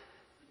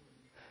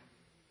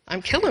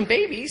 I'm killing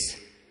babies.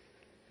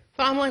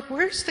 But I'm like,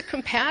 where's the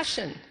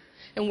compassion?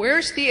 And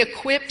where's the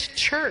equipped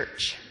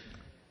church?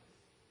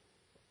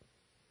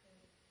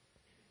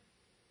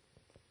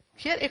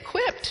 Get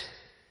equipped.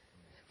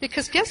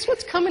 Because guess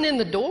what's coming in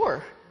the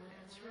door?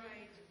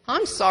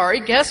 I'm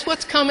sorry, guess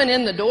what's coming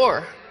in the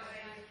door?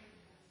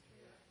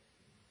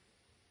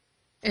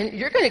 And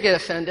you're going to get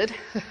offended.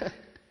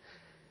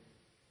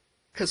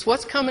 Because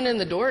what's coming in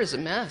the door is a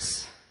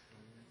mess.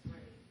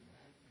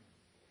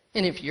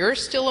 And if you're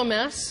still a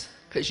mess,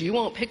 because you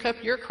won't pick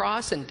up your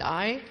cross and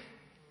die,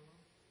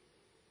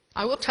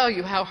 I will tell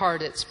you how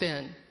hard it's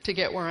been to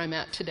get where I'm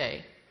at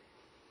today.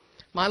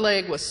 My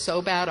leg was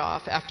so bad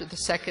off after the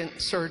second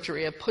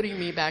surgery of putting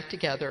me back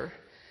together.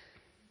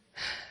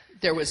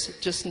 There was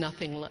just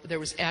nothing. There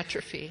was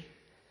atrophy.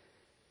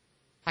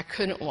 I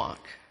couldn't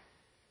walk.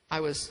 I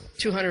was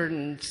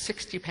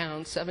 260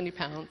 pounds, 70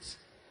 pounds,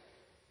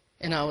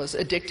 and I was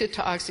addicted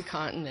to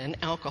OxyContin and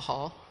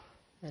alcohol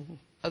and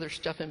other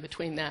stuff in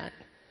between that.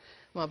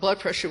 My blood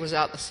pressure was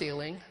out the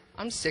ceiling.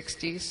 I'm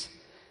 60s,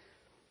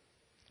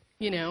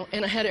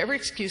 and I had every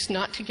excuse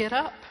not to get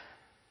up.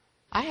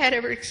 I had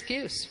every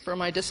excuse for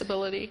my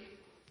disability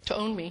to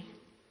own me,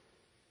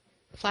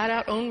 flat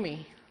out own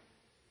me.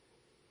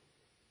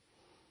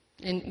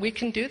 And we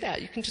can do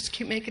that. You can just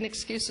keep making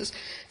excuses.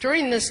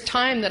 During this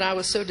time that I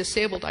was so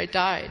disabled, I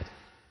died.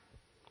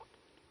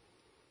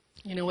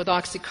 With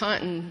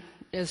OxyContin,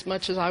 as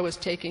much as I was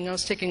taking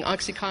OxyContin,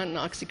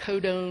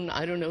 oxycodone,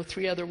 I don't know,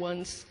 3 other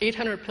ones.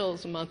 800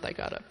 pills a month I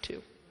got up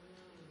to.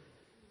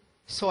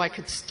 So I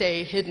could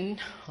stay hidden,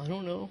 I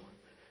don't know,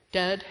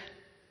 dead,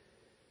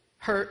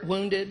 hurt,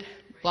 wounded,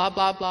 blah,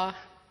 blah, blah.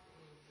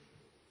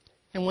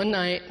 And one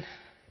night,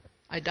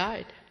 I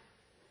died.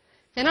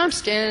 And I'm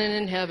standing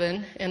in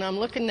heaven, and I'm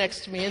looking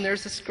next to me, and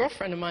there's this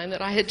girlfriend of mine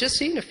that I had just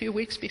seen a few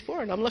weeks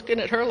before, and I'm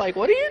looking at her like,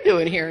 what are you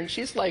doing here? And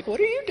she's like, what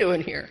are you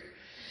doing here?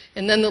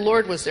 And then the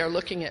Lord was there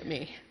looking at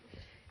me.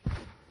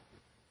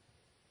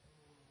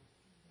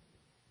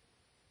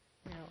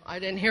 I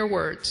didn't hear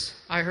words.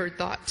 I heard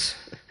thoughts.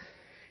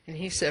 And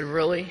He said,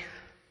 really?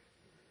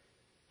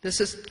 This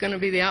is going to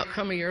be the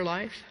outcome of your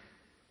life?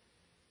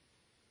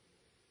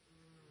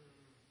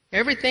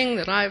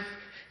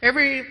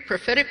 Every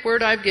prophetic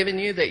word I've given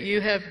you that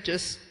you have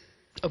just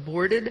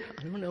aborted,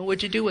 I don't know,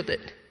 what'd you do with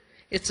it?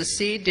 It's a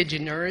seed. Did you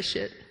nourish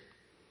it?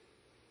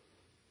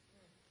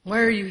 Why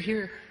are you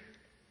here?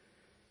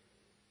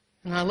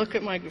 And I look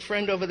at my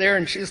friend over there,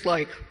 and she's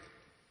like,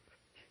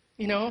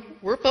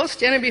 we're both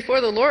standing before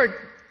the Lord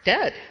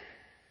dead.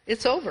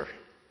 It's over.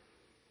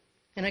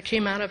 And I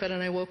came out of it,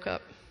 and I woke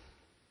up.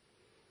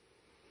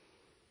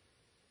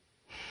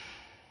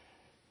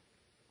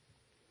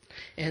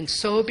 And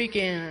so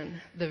began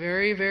the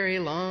very, very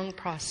long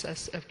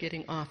process of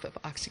getting off of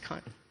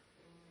OxyContin.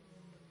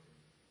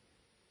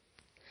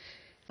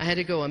 I had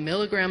to go 1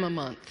 milligram a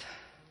month.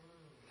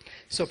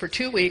 So for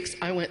 2 weeks,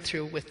 I went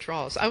through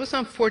withdrawals. I was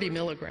on 40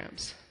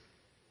 milligrams.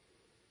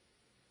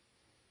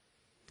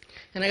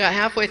 And I got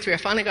halfway through. I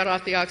finally got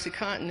off the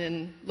OxyContin,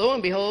 and lo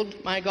and behold,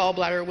 my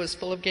gallbladder was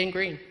full of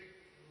gangrene.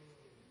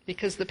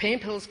 Because the pain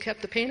pills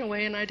kept the pain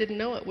away, and I didn't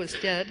know it was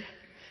dead.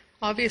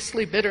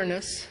 Obviously,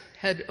 bitterness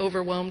had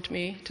overwhelmed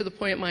me to the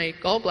point my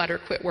gallbladder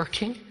quit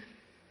working.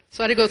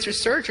 So I had to go through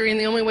surgery, and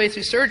the only way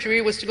through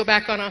surgery was to go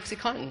back on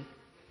OxyContin.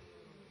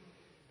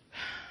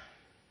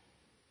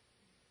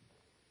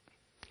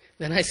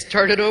 Then I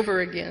started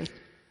over again.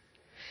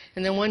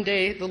 And then one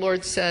day the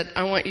Lord said,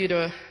 I want you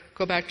to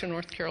go back to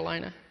North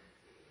Carolina,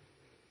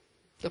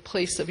 the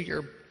place of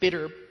your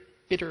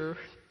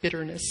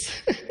bitterness.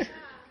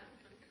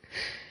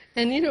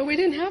 And we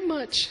didn't have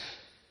much.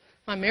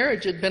 My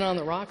marriage had been on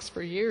the rocks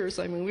for years.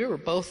 I mean, we were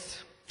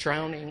both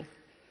drowning,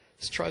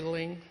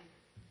 struggling,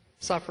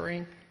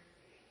 suffering.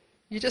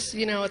 You just,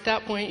 at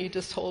that point, you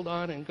just hold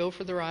on and go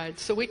for the ride.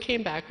 So we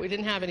came back. We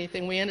didn't have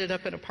anything. We ended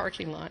up in a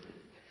parking lot.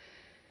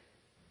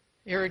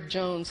 Eric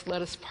Jones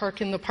let us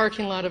park in the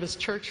parking lot of his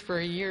church for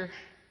a year.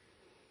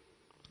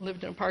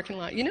 Lived in a parking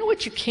lot. You know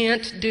what you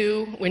can't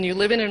do when you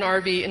live in an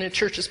RV in a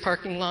church's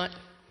parking lot?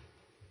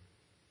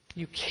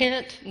 You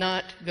can't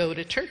not go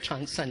to church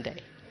on Sunday.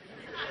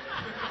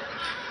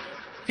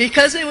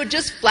 Because it would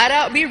just flat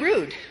out be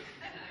rude.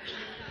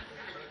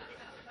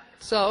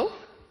 So,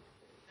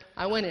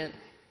 I went in.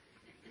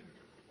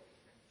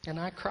 And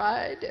I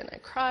cried, and I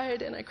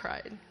cried, and I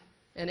cried.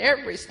 And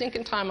every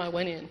stinking time I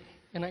went in,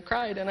 and I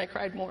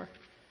cried more.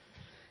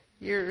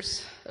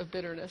 Years of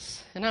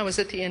bitterness. And I was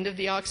at the end of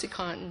the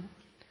OxyContin.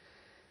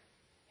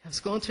 I was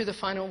going through the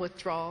final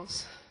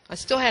withdrawals. I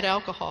still had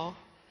alcohol,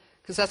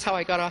 because that's how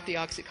I got off the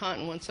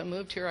OxyContin. Once I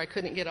moved here, I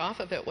couldn't get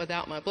off of it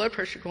without my blood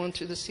pressure going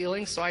through the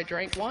ceiling, so I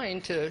drank wine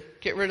to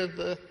get rid of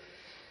the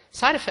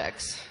side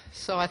effects.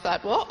 So I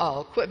thought, well,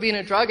 I'll quit being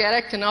a drug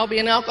addict and I'll be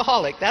an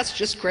alcoholic. That's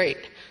just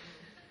great.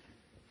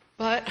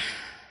 But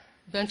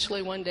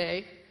eventually one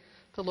day,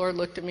 the Lord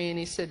looked at me and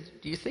he said,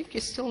 do you think you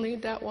still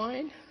need that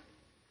wine?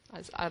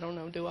 I said, I don't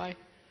know, do I? I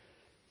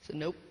said,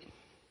 nope.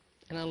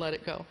 And I let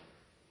it go.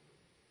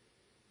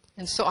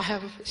 And so I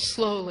have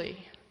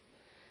slowly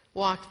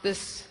walked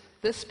this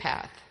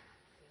path.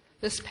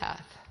 The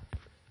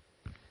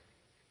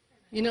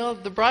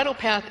bridal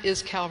path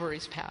is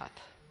Calvary's path.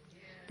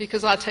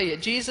 Because I'll tell you,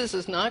 Jesus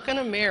is not going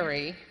to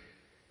marry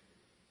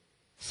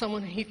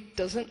someone he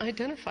doesn't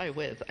identify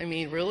with. I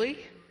mean, really?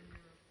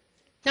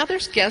 Now,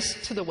 there's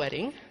guests to the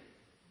wedding.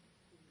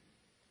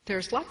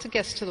 There's lots of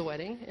guests to the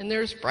wedding. And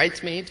there's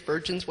bridesmaids,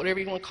 virgins, whatever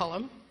you want to call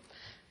them.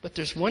 But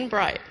there's one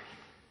bride.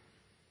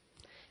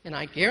 And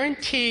I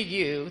guarantee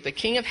you, the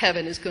King of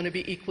Heaven is going to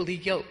be equally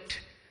yoked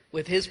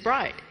with his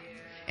bride.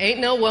 Ain't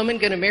no woman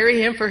going to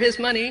marry him for his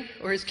money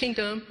or his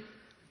kingdom.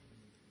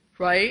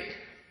 Right?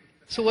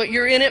 So what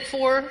you're in it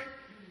for,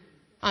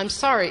 I'm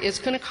sorry, it's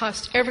going to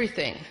cost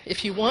everything.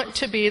 If you want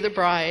to be the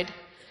bride,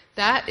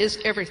 that is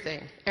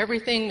everything.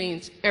 Everything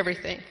means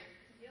everything.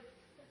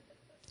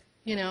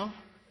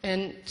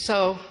 And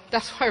so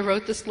that's why I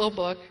wrote this little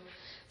book.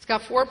 It's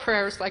got 4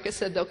 prayers. Like I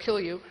said, they'll kill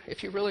you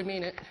if you really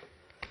mean it.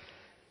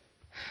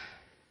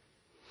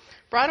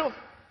 Bridal,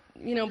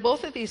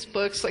 both of these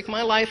books, like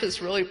my life has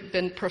really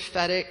been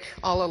prophetic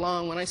all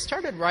along. When I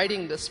started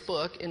writing this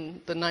book in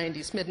the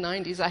 90s,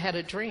 mid-90s, I had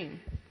a dream.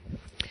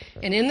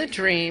 And in the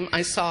dream,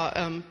 I saw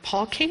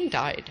Paul Cain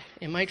died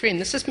in my dream.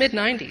 This is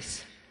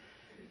mid-90s.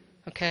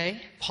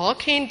 Okay? Paul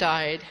Cain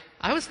died.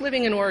 I was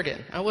living in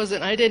Oregon.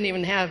 I didn't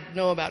even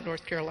know about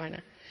North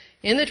Carolina.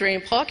 In the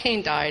dream, Paul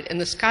Cain died, and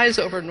the skies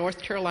over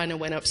North Carolina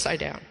went upside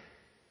down.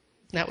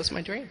 And that was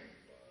my dream.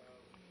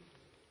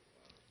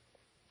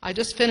 I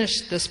just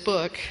finished this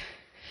book,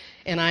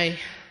 and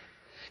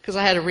because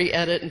I had to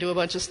re-edit and do a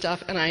bunch of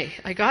stuff, and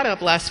I got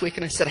up last week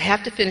and I said, I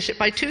have to finish it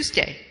by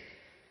Tuesday.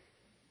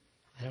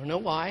 I don't know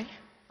why.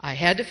 I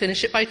had to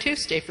finish it by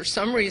Tuesday. For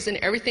some reason,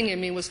 everything in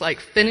me was like,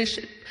 finish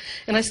it.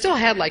 And I still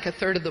had like a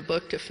third of the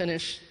book to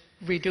finish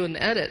redoing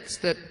the edits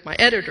that my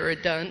editor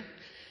had done.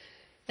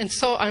 And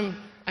so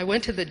I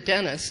went to the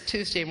dentist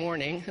Tuesday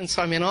morning, and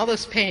so I'm in all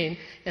this pain,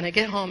 and I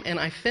get home and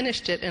I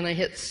finished it and I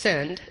hit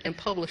send and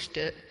published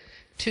it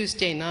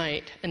Tuesday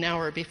night, an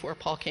hour before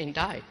Paul Cain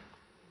died.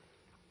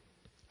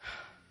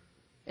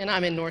 And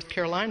I'm in North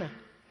Carolina,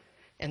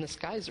 and the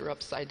skies are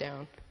upside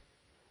down.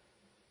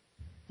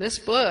 This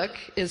book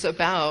is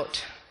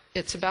about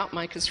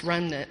Micah's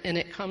remnant, and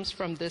it comes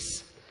from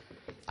this.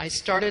 I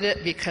started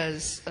it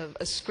because of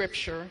a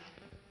scripture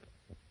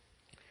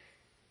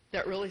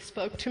that really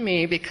spoke to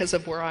me because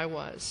of where I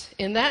was.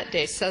 In that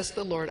day, says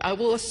the Lord, I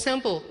will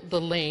assemble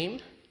the lame.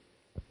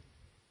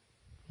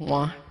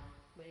 Moi.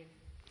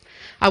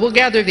 I will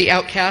gather the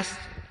outcast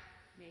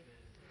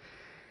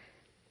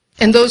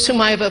and those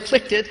whom I have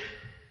afflicted.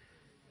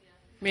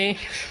 Me.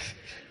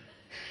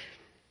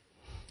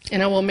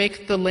 And I will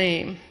make the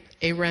lame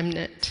a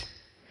remnant,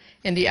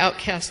 and the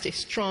outcast a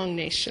strong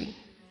nation.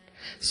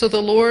 So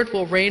the Lord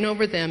will reign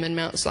over them in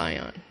Mount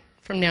Zion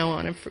from now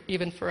on and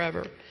even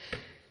forever.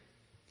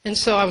 And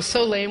so I was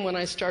so lame when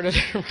I started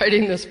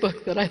writing this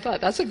book that I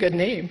thought, that's a good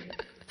name.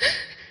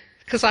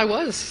 Because I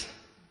was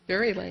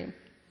very lame.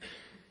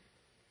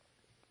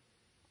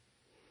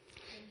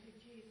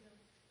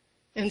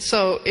 And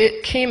so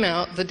it came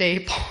out the day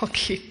Paul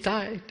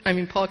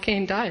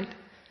Cain died.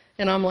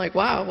 And I'm like,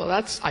 wow, well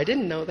I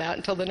didn't know that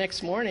until the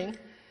next morning.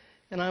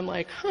 And I'm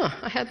like,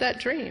 I had that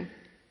dream.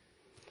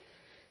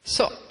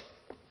 So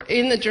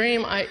in the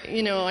dream,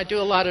 I do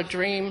a lot of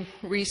dream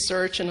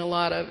research and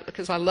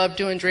because I love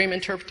doing dream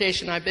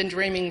interpretation. I've been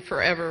dreaming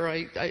forever.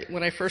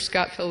 When I first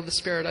got filled with the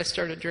Spirit, I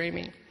started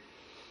dreaming.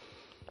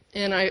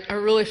 And I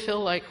really feel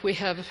like we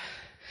have,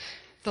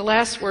 the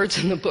last words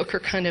in the book are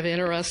kind of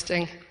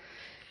interesting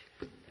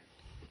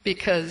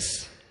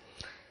because,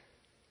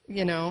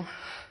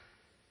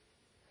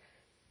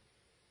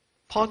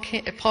 Paul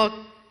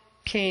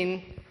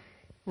Cain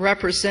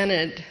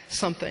represented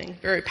something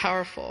very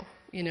powerful.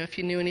 If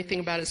you knew anything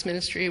about his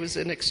ministry, he was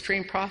an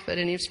extreme prophet,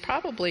 and he was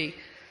probably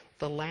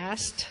the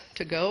last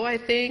to go, I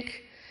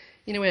think.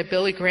 We had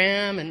Billy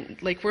Graham, and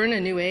we're in a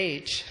new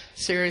age,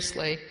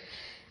 seriously.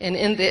 And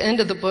in the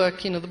end of the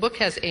book, the book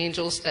has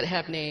angels that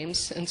have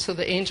names, and so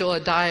the angel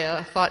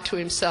Adiah thought to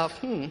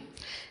himself,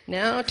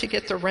 now to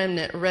get the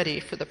remnant ready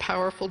for the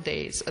powerful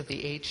days of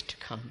the age to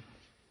come.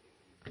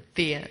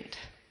 The end.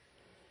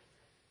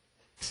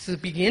 It's the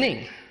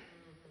beginning.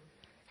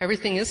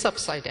 Everything is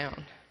upside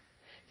down.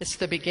 It's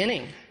the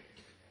beginning.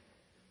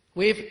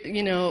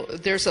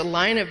 There's a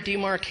line of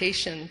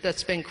demarcation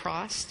that's been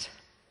crossed.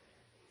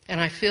 And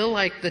I feel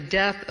like the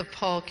death of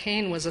Paul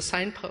Cain was a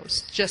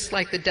signpost, just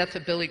like the death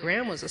of Billy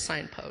Graham was a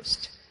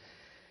signpost.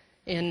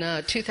 In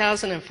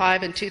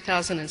 2005 and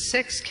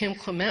 2006, Kim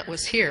Clement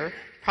was here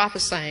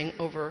prophesying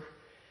over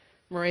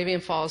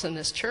Moravian Falls in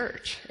this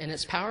church, and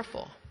it's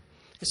powerful.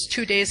 It's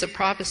 2 days of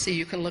prophecy.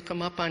 You can look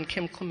them up on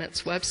Kim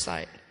Clement's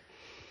website.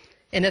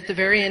 And at the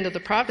very end of the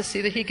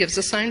prophecy, that he gives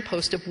a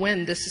signpost of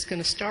when this is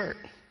going to start.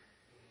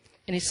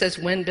 And he says,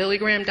 when Billy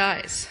Graham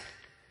dies.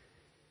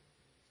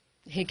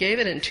 He gave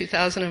it in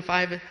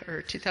 2005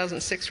 or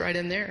 2006, right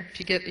in there.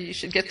 You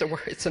should get the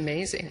word. It's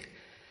amazing.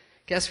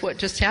 Guess what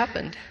just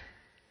happened?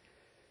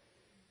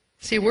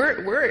 See,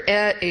 we're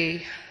at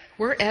a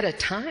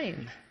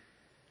time.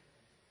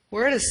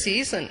 We're at a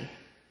season.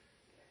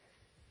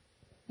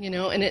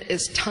 And it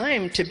is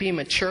time to be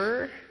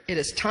mature. It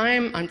is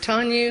time, I'm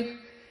telling you,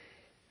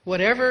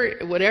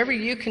 whatever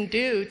you can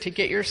do to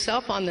get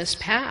yourself on this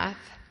path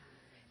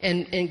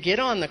and get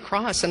on the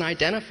cross and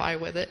identify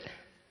with it.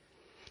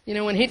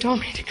 When he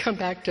told me to come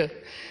back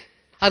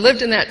I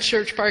lived in that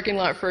church parking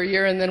lot for a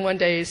year, and then one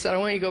day he said, I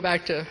want you to go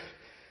back to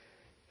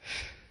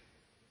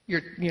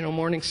your,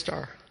 Morning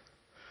Star.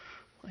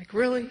 Like,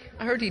 really?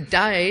 I heard he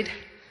died.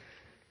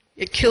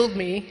 It killed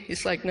me.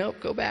 He's like, nope,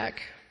 go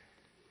back.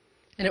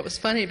 And it was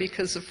funny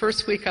because the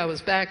first week I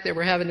was back, they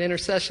were having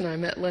intercession. I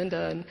met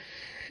Linda,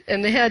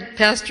 and they had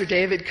Pastor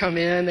David come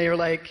in. They were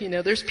like,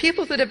 there's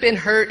people that have been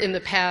hurt in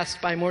the past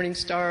by Morning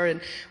Star,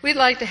 and we'd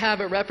like to have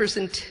a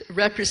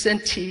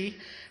representee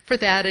for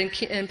that.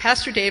 And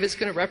Pastor David's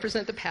going to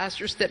represent the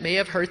pastors that may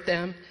have hurt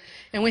them.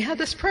 And we had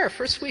this prayer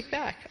first week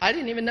back. I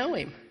didn't even know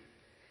him.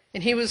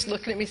 And he was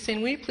looking at me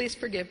saying, will you please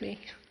forgive me?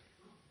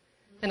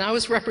 And I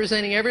was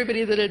representing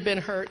everybody that had been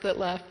hurt that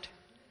left.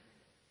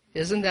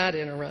 Isn't that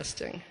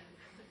interesting?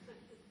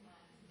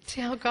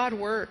 See how God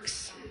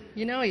works.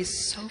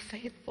 He's so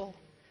faithful.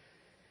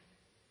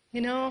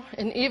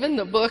 And even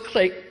the book,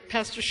 like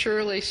Pastor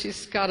Shirley,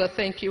 she's got a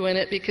thank you in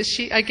it because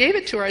I gave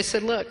it to her. I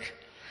said, look,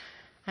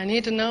 I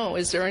need to know,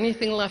 is there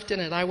anything left in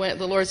it?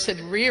 The Lord said,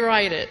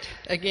 rewrite it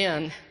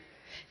again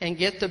and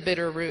get the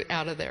bitter root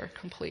out of there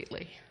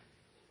completely.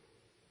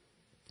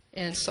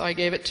 And so I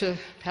gave it to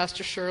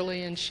Pastor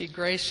Shirley, and she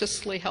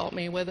graciously helped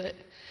me with it.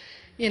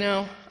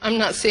 I'm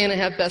not saying I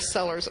have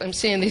bestsellers. I'm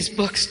saying these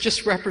books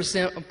just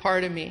represent a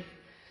part of me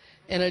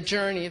in a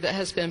journey that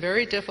has been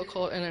very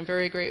difficult, and I'm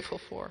very grateful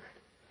for.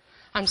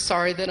 I'm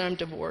sorry that I'm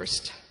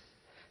divorced.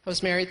 I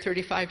was married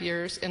 35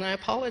 years, and I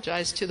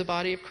apologize to the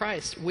body of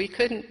Christ. We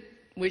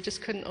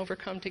just couldn't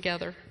overcome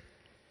together.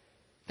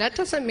 That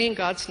doesn't mean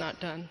God's not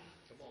done.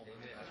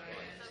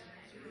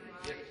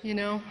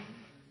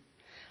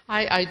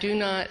 I do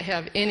not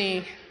have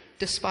any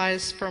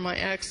despise for my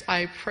ex.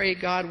 I pray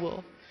God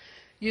will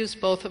use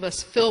both of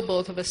us, fill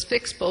both of us,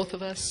 fix both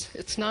of us.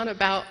 It's not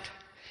about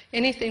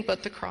anything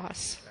but the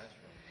cross.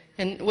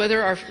 And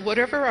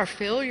whatever our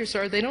failures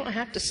are, they don't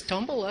have to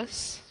stumble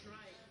us.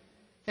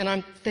 And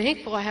I'm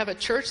thankful I have a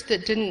church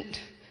that didn't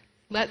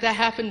let that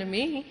happen to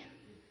me.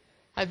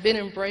 I've been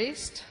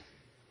embraced.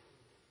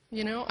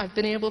 I've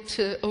been able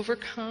to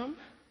overcome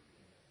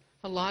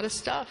a lot of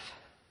stuff.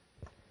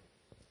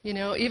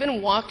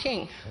 Even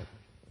walking.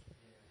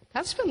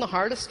 That's been the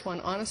hardest one,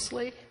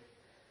 honestly.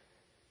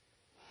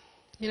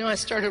 I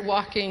started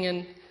walking,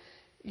 and,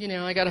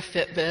 I got a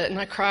Fitbit, and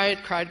I cried.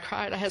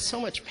 I had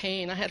so much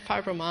pain. I had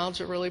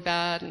fibromyalgia really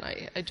bad, and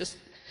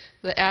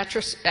the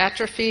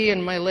atrophy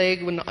in my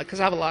leg, because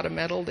I have a lot of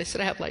metal, they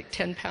said I have like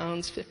 10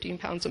 pounds, 15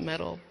 pounds of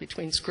metal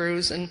between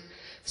screws and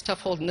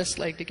stuff holding this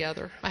leg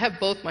together. I have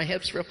both my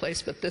hips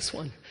replaced, but this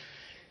one,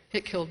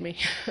 it killed me.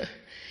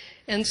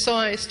 And so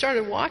I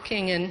started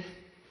walking, and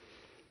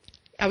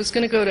I was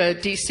going to go to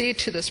D.C.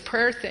 to this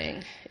prayer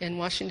thing in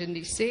Washington,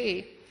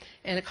 D.C.,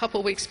 and a couple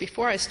of weeks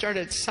before I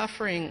started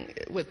suffering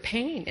with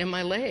pain in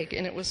my leg,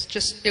 and it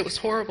was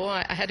horrible.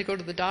 I had to go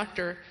to the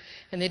doctor,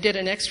 and they did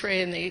an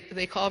x-ray, and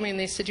they called me, and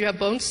they said, you have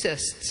bone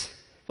cysts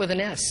with an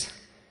S.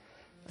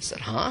 I said,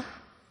 huh?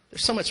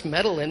 There's so much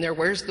metal in there.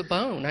 Where's the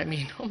bone? I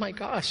mean, oh my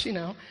gosh, you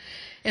know.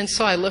 And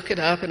so I look it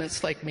up, and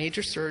it's like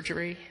major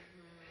surgery.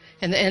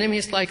 And the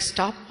enemy's like,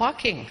 stop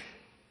walking.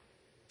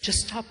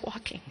 Just stop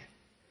walking.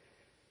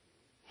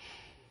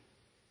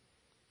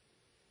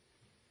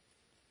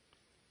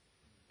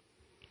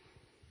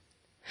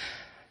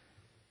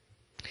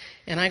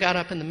 And I got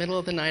up in the middle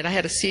of the night. I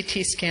had a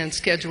CT scan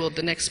scheduled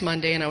the next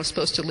Monday, and I was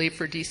supposed to leave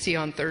for DC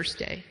on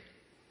Thursday.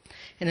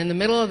 And in the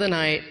middle of the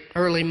night,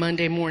 early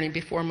Monday morning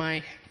before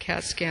my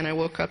CAT scan, I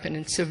woke up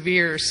in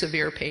severe,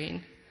 severe pain.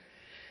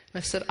 And I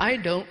said, I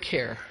don't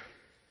care.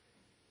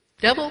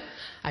 Devil,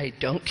 I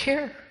don't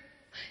care.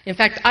 In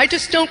fact, I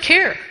just don't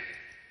care.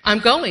 I'm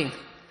going.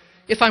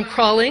 If I'm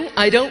crawling,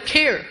 I don't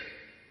care.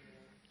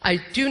 I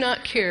do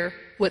not care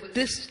what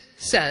this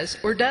says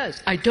or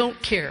does. I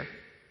don't care.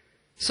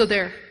 So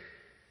there.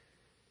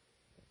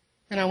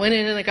 And I went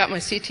in and I got my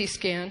CT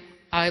scan.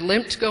 I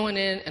limped going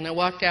in, and I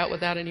walked out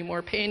without any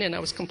more pain, and I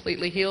was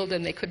completely healed,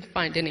 and they couldn't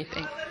find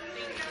anything.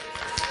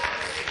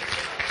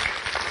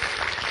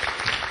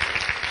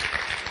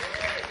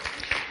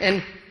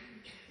 And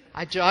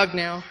I jog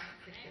now.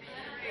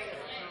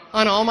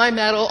 On all my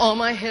metal, all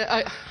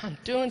my I'm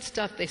doing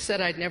stuff they said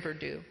I'd never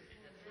do.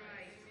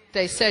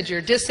 They said,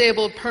 you're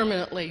disabled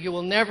permanently. You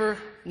will never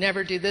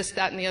do this,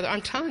 that, and the other.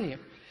 I'm telling you,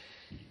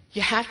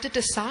 you have to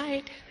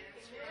decide.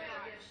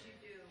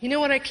 You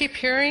know what I keep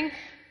hearing?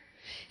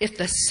 If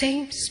the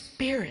same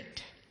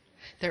Spirit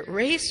that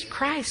raised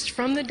Christ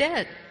from the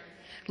dead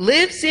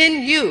lives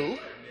in you,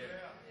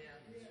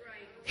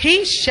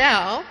 He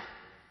shall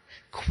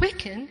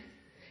quicken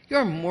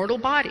your mortal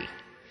body.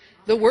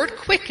 The word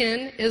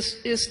quicken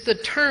is the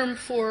term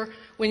for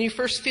when you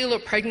first feel a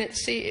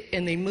pregnancy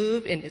and they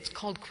move, and it's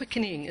called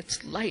quickening.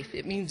 It's life.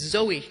 It means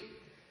Zoe.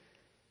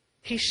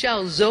 He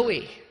shall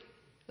Zoe,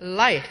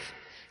 life,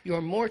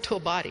 your mortal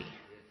body.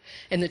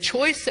 And the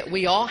choice that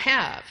we all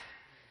have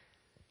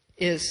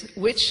is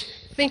which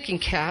thinking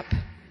cap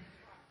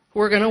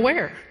we're going to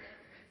wear.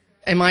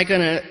 Am I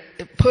going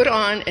to put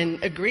on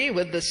and agree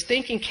with this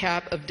thinking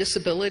cap of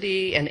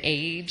disability and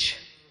age?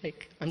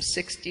 Like, I'm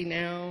 60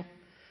 now.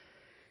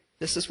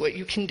 This is what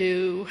you can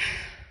do.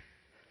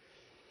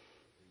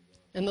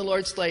 And the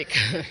Lord's like,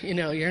 you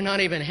know, you're not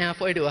even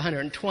halfway to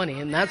 120,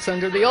 and that's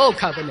under the old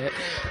covenant.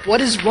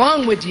 What is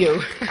wrong with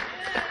you?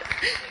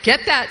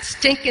 Get that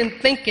stinking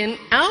thinking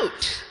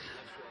out.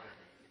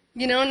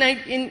 You know,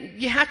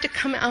 and you have to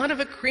come out of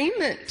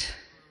agreement.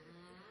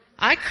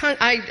 I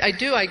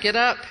get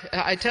up,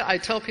 I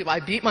tell people,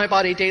 I beat my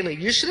body daily.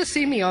 You should have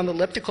seen me on the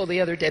elliptical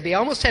the other day. They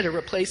almost had to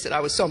replace it.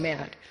 I was so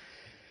mad.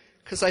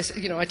 Because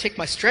I take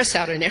my stress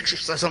out in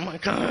exercise. I'm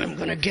like, oh, I'm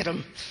going to get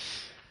them.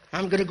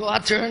 I'm going to go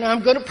out there and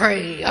I'm going to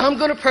pray. I'm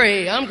going to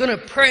pray. I'm going to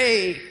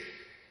pray.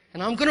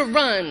 And I'm going to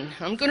run.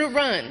 I'm going to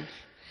run.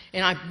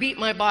 And I beat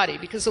my body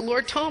because the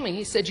Lord told me,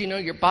 He said, you know,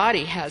 your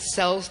body has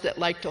cells that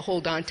like to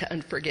hold on to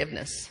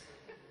unforgiveness.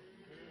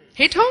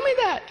 He told me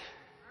that.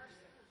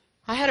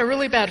 I had a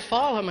really bad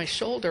fall on my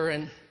shoulder,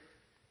 and,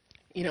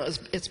 you know,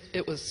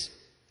 it was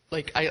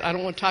like, I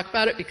don't want to talk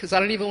about it because I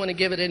don't even want to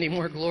give it any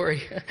more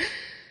glory.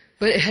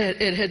 But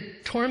it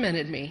had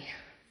tormented me,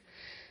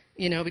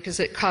 you know, because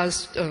it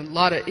caused a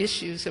lot of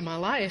issues in my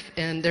life,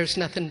 and there's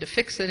nothing to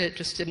fix it. It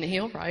just didn't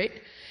heal right.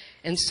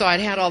 And so I'd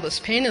had all this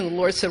pain, and the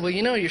Lord said, well,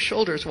 you know, your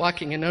shoulder is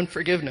walking in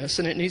unforgiveness,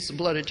 and it needs the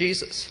blood of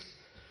Jesus.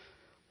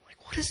 I'm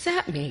like, what does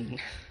that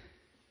mean?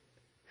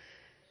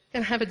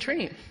 And I have a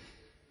dream.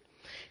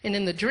 And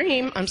in the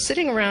dream, I'm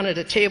sitting around at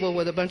a table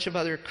with a bunch of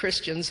other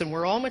Christians, and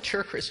we're all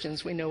mature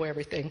Christians. We know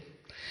everything.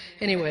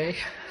 Anyway,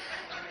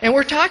 and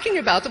we're talking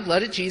about the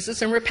blood of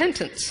Jesus and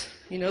repentance.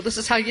 You know, this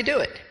is how you do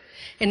it.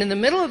 And in the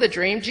middle of the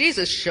dream,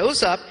 Jesus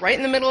shows up right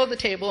in the middle of the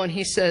table, and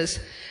He says,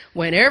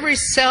 when every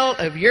cell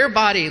of your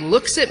body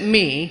looks at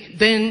me,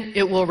 then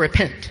it will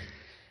repent.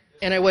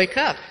 And I wake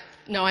up.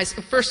 Now,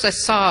 first I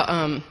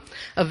saw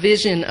a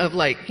vision of,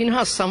 like, you know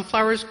how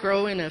sunflowers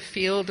grow in a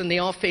field and they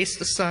all face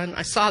the sun?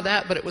 I saw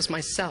that, but it was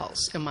my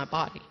cells in my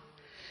body.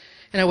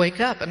 And I wake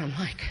up and I'm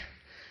like,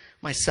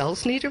 my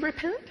cells need to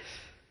repent?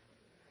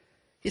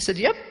 He said,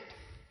 yep.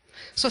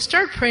 So I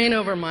started praying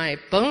over my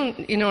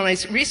bone, you know, and I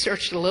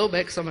researched a little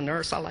bit because I'm a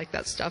nurse. I like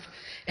that stuff.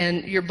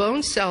 And your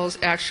bone cells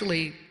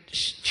actually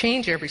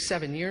change every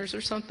 7 years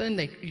or something.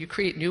 You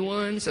create new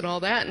ones and all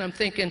that. And I'm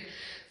thinking,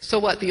 so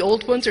what, the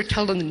old ones are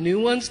telling the new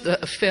ones the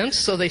offense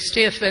so they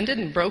stay offended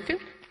and broken?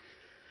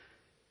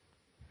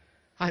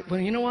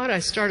 Well, you know what? I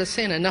started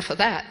saying, enough of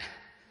that.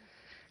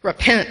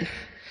 Repent.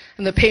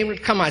 And the pain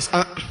would come. I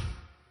said,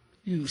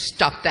 you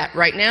stop that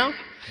right now.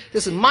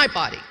 This is my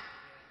body.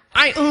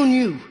 I own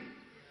you.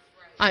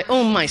 I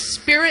own my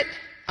spirit.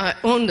 I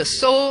own the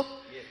soul.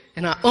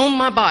 And I own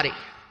my body.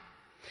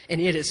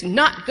 And it is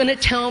not going to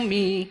tell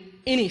me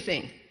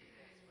anything.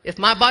 If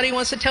my body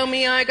wants to tell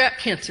me I got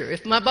cancer,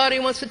 if my body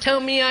wants to tell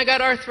me I got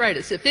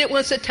arthritis, if it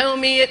wants to tell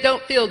me it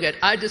don't feel good,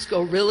 I just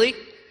go, really?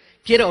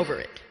 Get over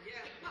it.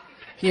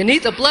 You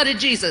need the blood of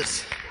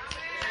Jesus.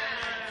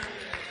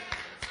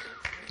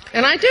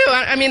 And I do.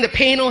 I mean, the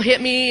pain will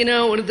hit me, you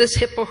know, this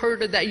hip will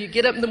hurt or that. You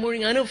get up in the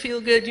morning, I don't feel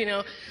good, you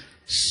know.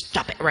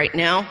 Stop it right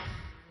now.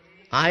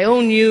 I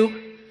own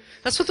you.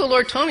 That's what the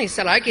Lord told me. He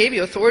said, I gave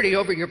you authority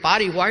over your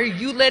body. Why are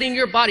you letting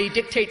your body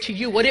dictate to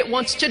you what it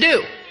wants to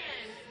do?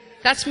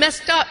 That's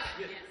messed up.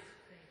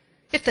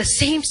 If the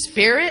same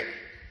Spirit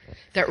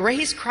that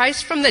raised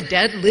Christ from the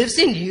dead lives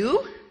in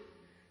you,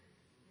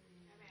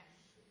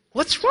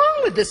 what's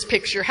wrong with this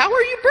picture? How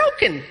are you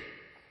broken?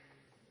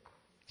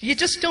 You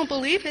just don't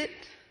believe it.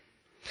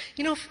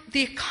 You know,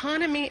 the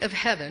economy of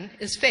heaven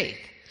is faith,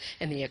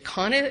 and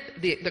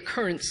the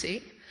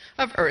currency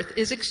of earth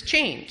is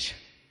exchange.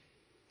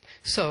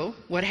 So,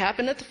 what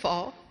happened at the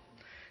fall?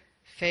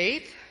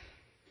 Faith,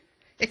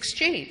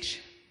 exchange.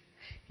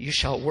 You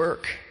shall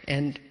work,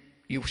 and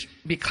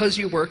because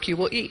you work, you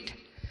will eat.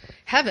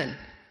 Heaven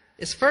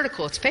is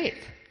vertical, it's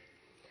faith.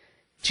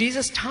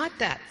 Jesus taught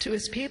that to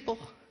his people.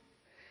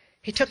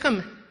 He took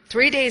them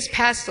 3 days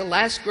past the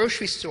last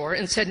grocery store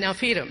and said, now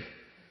feed them.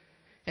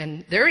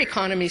 And their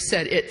economy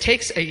said, it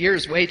takes a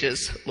year's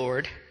wages,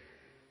 Lord,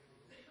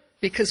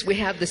 because we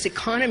have this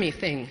economy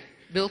thing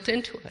built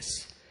into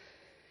us.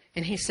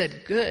 And he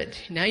said, good,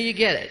 now you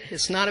get it.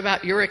 It's not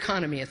about your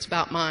economy, it's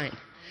about mine.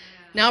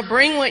 Now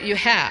bring what you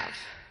have.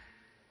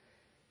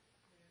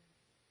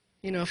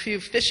 You know, a few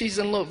fishies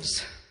and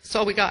loaves. That's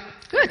all we got.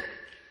 Good.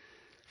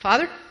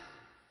 Father,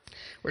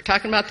 we're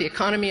talking about the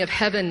economy of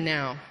heaven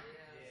now.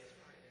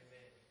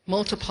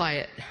 Multiply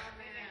it.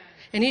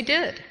 And he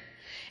did.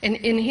 And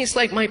he's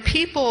like, my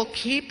people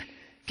keep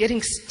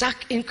getting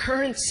stuck in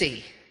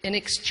currency, in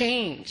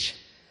exchange.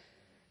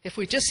 If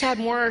we just had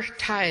more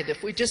tithe,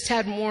 if we just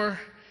had more,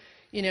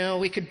 you know,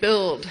 we could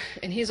build.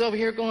 And he's over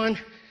here going,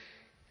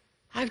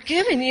 I've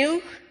given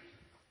you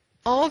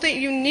all that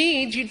you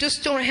need. You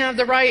just don't have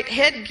the right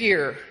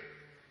headgear.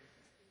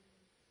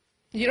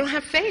 You don't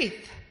have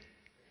faith.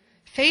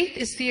 Faith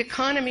is the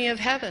economy of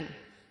heaven.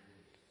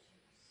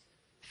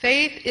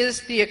 Faith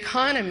is the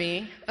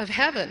economy of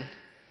heaven.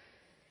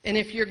 And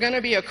if you're going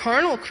to be a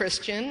carnal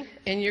Christian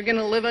and you're going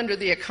to live under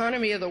the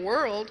economy of the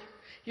world,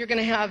 you're going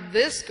to have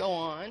this go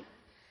on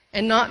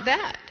and not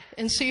that.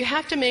 And so you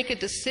have to make a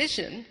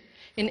decision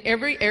in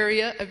every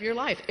area of your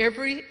life.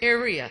 Every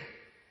area.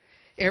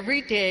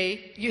 Every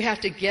day you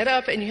have to get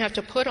up and you have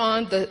to put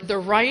on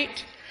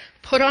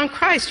put on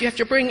Christ. You have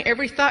to bring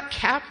every thought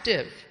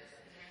captive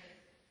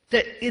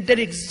that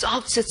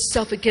exalts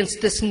itself against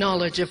this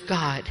knowledge of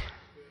God.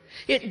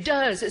 It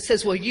does. It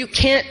says, well, you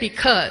can't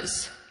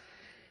because.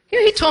 You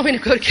know, he told me to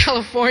go to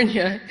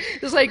California.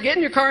 It's like, get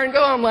in your car and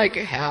go. I'm like,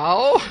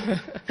 how?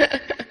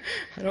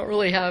 I don't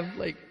really have,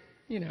 like,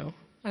 you know,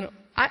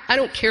 I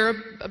don't care.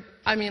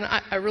 I mean,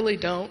 I really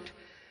don't.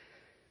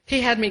 He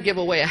had me give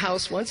away a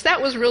house once.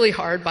 That was really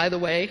hard, by the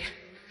way.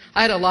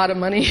 I had a lot of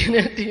money in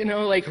it, you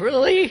know, like,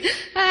 really?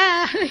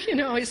 You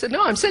know, he said,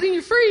 no, I'm setting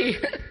you free.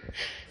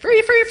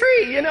 Free, free,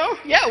 free, you know.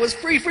 Yeah, it was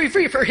free, free,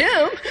 free for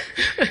him.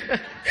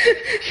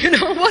 You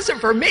know, it wasn't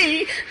for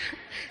me. He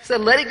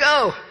said, let it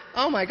go.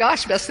 Oh my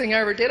gosh, best thing I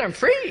ever did. I'm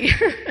free.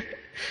 I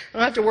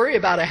don't have to worry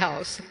about a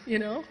house, you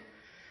know.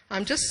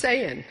 I'm just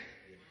saying.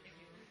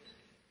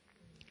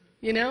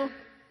 You know,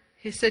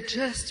 he said,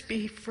 just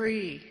be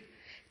free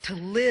to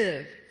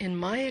live in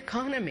my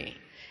economy.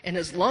 And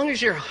as long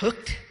as you're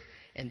hooked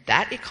in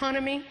that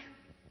economy,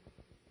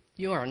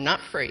 you are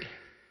not free.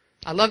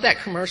 I love that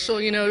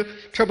commercial, you know,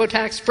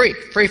 TurboTax, free,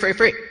 free, free,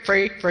 free,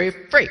 free, free,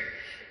 free.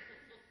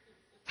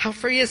 How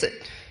free is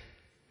it?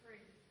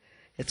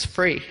 It's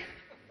free.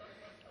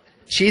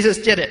 Jesus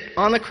did it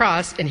on the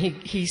cross, and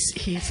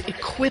he's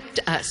equipped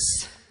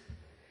us.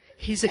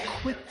 He's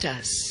equipped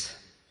us.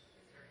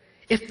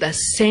 If the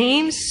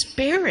same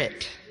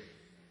Spirit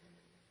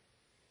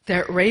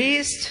that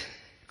raised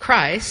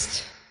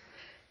Christ,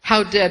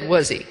 how dead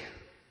was he?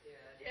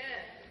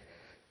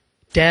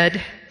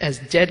 Dead as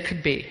dead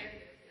could be.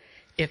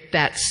 If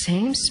that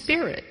same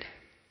Spirit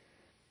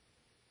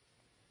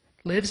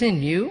lives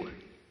in you,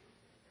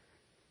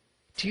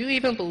 do you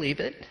even believe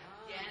it?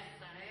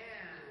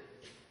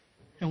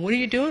 And what are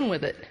you doing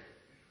with it?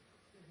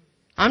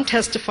 I'm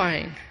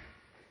testifying.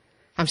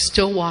 I'm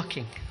still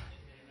walking.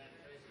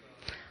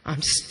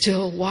 I'm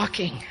still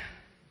walking.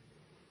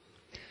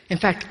 In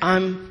fact,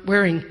 I'm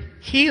wearing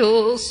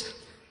heels.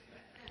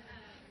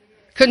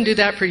 Couldn't do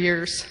that for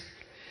years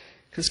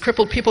because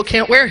crippled people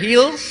can't wear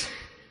heels.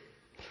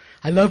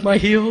 I love my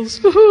heels.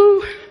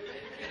 Woohoo!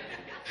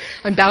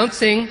 I'm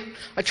bouncing.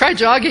 I try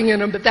jogging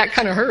in them, but that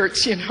kind of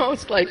hurts, you know.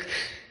 It's like,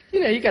 you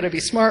know, you got to be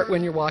smart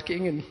when you're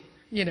walking and,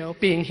 you know,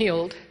 being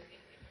healed.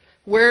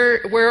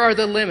 Where are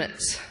the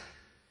limits?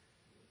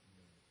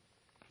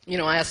 You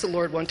know, I asked the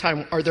Lord one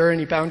time, are there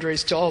any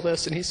boundaries to all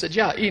this? And he said,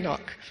 yeah,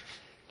 Enoch.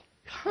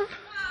 Huh?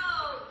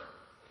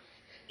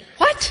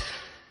 What?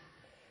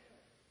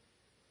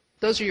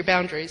 Those are your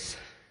boundaries.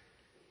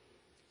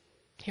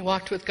 He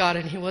walked with God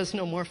and he was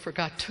no more, for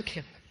God took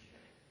him.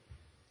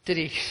 Did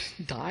he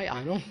die?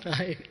 I don't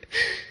know.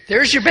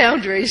 There's your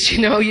boundaries, you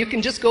know. You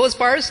can just go as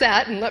far as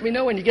that and let me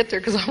know when you get there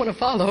because I want to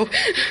follow.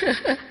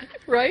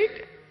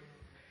 Right?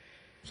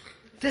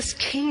 This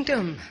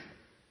kingdom.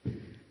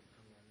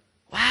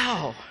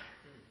 Wow.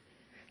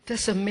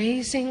 This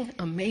amazing,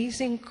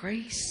 amazing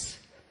grace.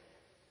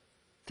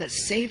 that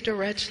saved a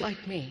wretch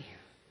like me.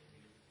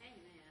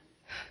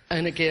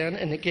 And again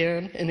and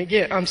again and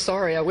again. I'm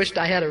sorry, I wished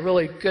I had a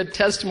really good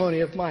testimony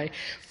of my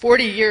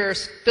 40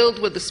 years filled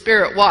with the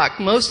Spirit walk.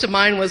 Most of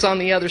mine was on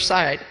the other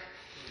side,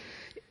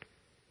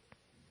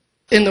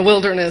 in the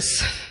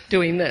wilderness,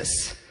 doing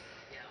this.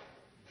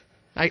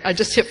 I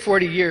just hit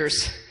 40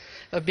 years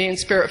of being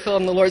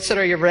Spirit-filled, and the Lord said,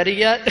 are you ready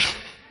yet?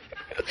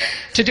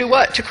 To do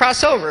what? To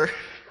cross over.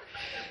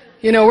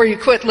 You know, where you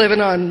quit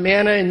living on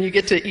manna and you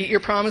get to eat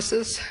your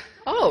promises?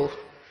 Oh,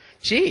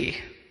 gee,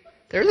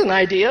 there's an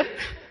idea.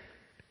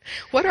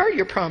 What are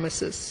your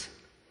promises?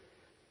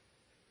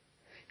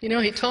 You know,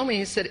 he told me,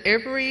 he said,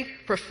 every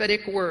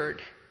prophetic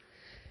word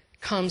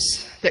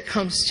that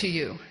comes to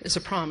you is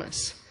a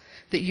promise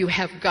that you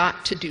have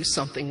got to do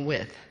something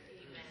with.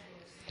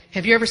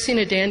 Have you ever seen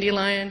a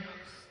dandelion?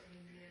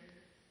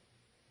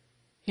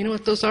 You know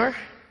what those are?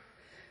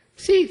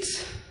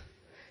 Seeds.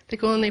 They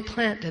go and they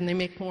plant and they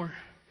make more.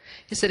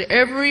 He said,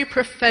 every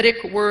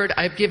prophetic word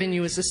I've given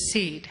you is a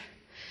seed.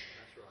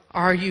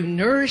 Are you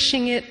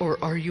nourishing it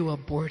or are you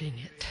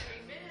aborting it?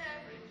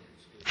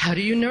 How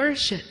do you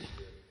nourish it?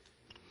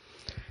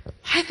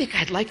 I think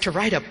I'd like to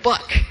write a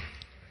book.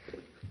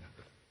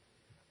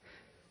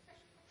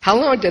 How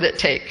long did it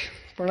take?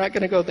 We're not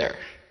going to go there.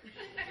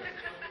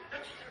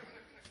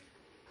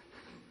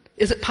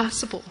 Is it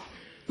possible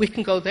we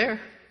can go there?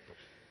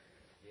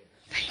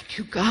 Thank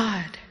you,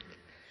 God.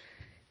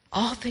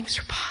 All things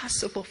are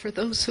possible for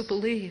those who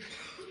believe.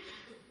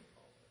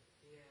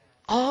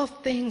 All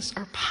things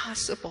are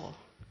possible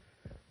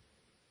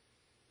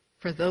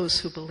for those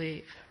who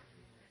believe.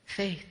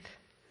 Faith.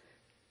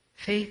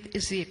 Faith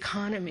is the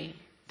economy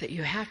that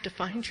you have to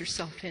find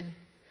yourself in,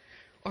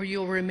 or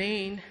you'll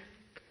remain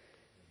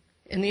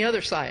in the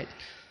other side.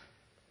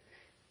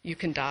 You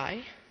can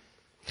die.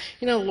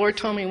 You know, the Lord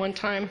told me one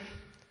time,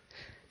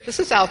 this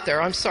is out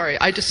there, I'm sorry,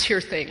 I just hear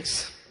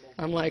things.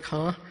 I'm like,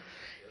 huh?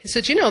 He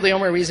said, you know, the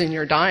only reason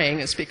you're dying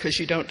is because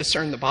you don't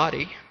discern the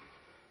body.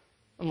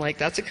 I'm like,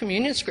 that's a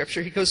communion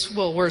scripture. He goes,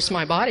 well, where's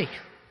my body?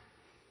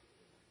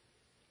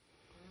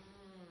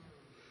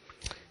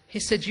 He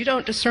said, you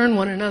don't discern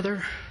one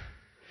another,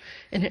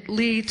 and it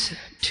leads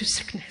to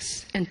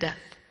sickness and death.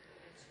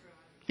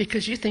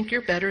 Because you think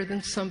you're better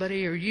than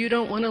somebody, or you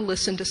don't want to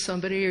listen to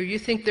somebody, or you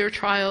think their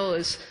trial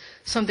is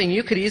something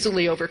you could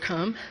easily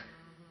overcome.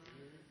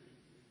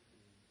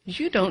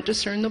 You don't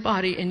discern the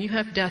body, and you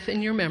have death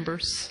in your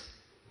members.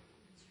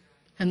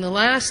 And the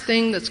last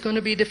thing that's going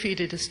to be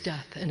defeated is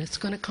death, and it's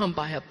going to come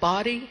by a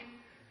body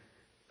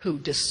who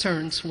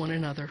discerns one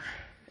another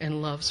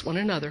and loves one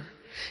another.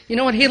 You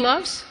know what he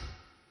loves?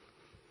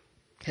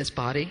 His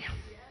body.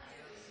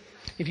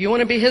 If you want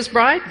to be his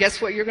bride,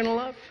 guess what you're going to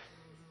love?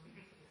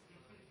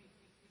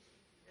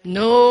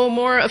 No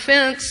more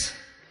offense.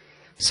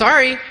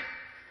 Sorry.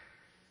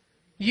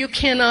 You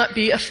cannot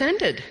be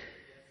offended.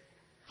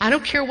 I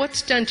don't care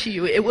what's done to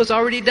you. It was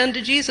already done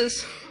to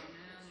Jesus.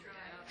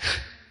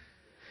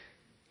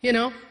 You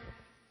know,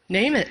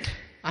 name it.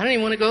 I don't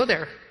even want to go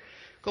there.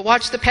 Go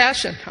watch The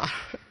Passion.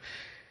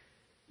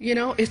 You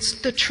know,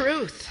 it's the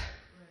truth.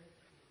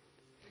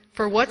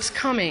 For what's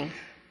coming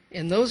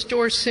in those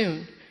doors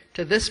soon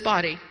to this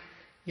body,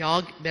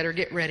 y'all better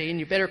get ready, and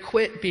you better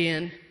quit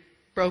being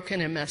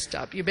broken and messed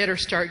up. You better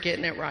start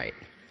getting it right.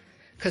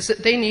 Because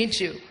they need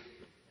you.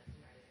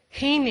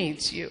 He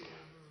needs you.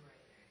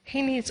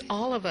 He needs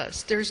all of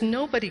us. There's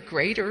nobody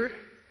greater.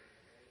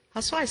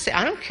 That's why I say,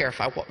 I don't care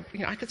if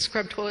I could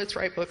scrub toilets,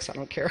 write books, I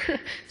don't care.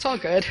 It's all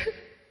good.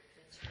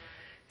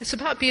 It's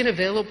about being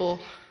available.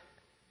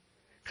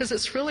 Because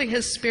it's really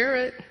his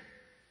Spirit.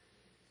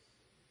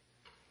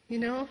 You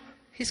know,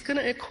 he's going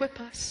to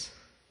equip us.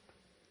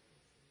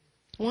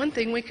 One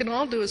thing we can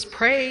all do is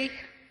pray.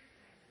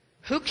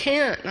 Who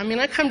can't? I mean,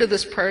 I come to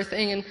this prayer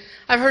thing, and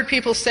I've heard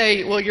people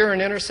say, well, you're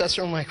an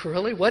intercessor. I'm like,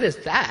 really? What is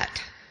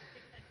that?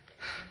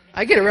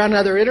 I get around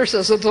other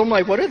intercessors, I'm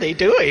like, what are they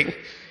doing?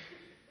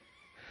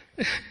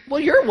 Well,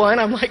 you're one.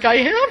 I'm like, I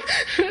am?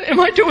 Am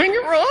I doing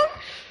it wrong?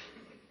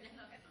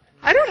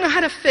 I don't know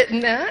how to fit in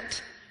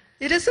that.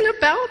 It isn't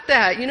about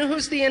that. You know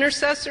who's the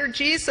intercessor?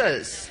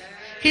 Jesus.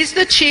 He's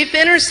the chief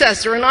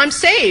intercessor, and I'm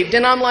saved.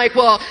 And I'm like,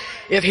 well,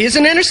 if he's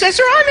an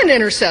intercessor, I'm an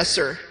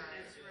intercessor.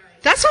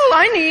 That's all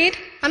I need.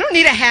 I don't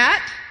need a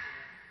hat.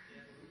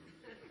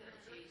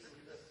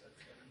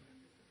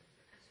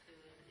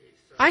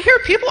 I hear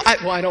people,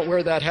 I don't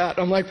wear that hat.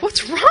 I'm like,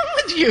 what's wrong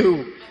with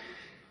you?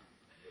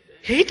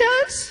 He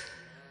does?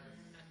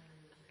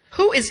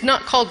 Who is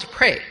not called to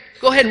pray?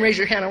 Go ahead and raise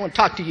your hand. I want to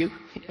talk to you.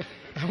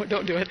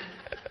 Don't do it.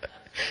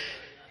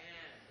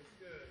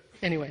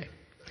 Anyway,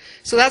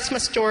 so that's my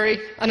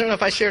story. I don't know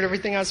if I shared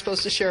everything I was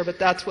supposed to share, but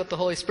that's what the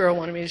Holy Spirit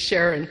wanted me to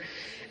share. And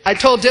I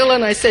told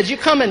Dylan, I said, you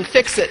come and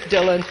fix it,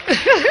 Dylan.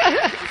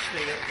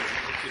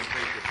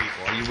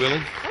 Are you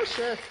willing? Oh,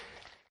 sure.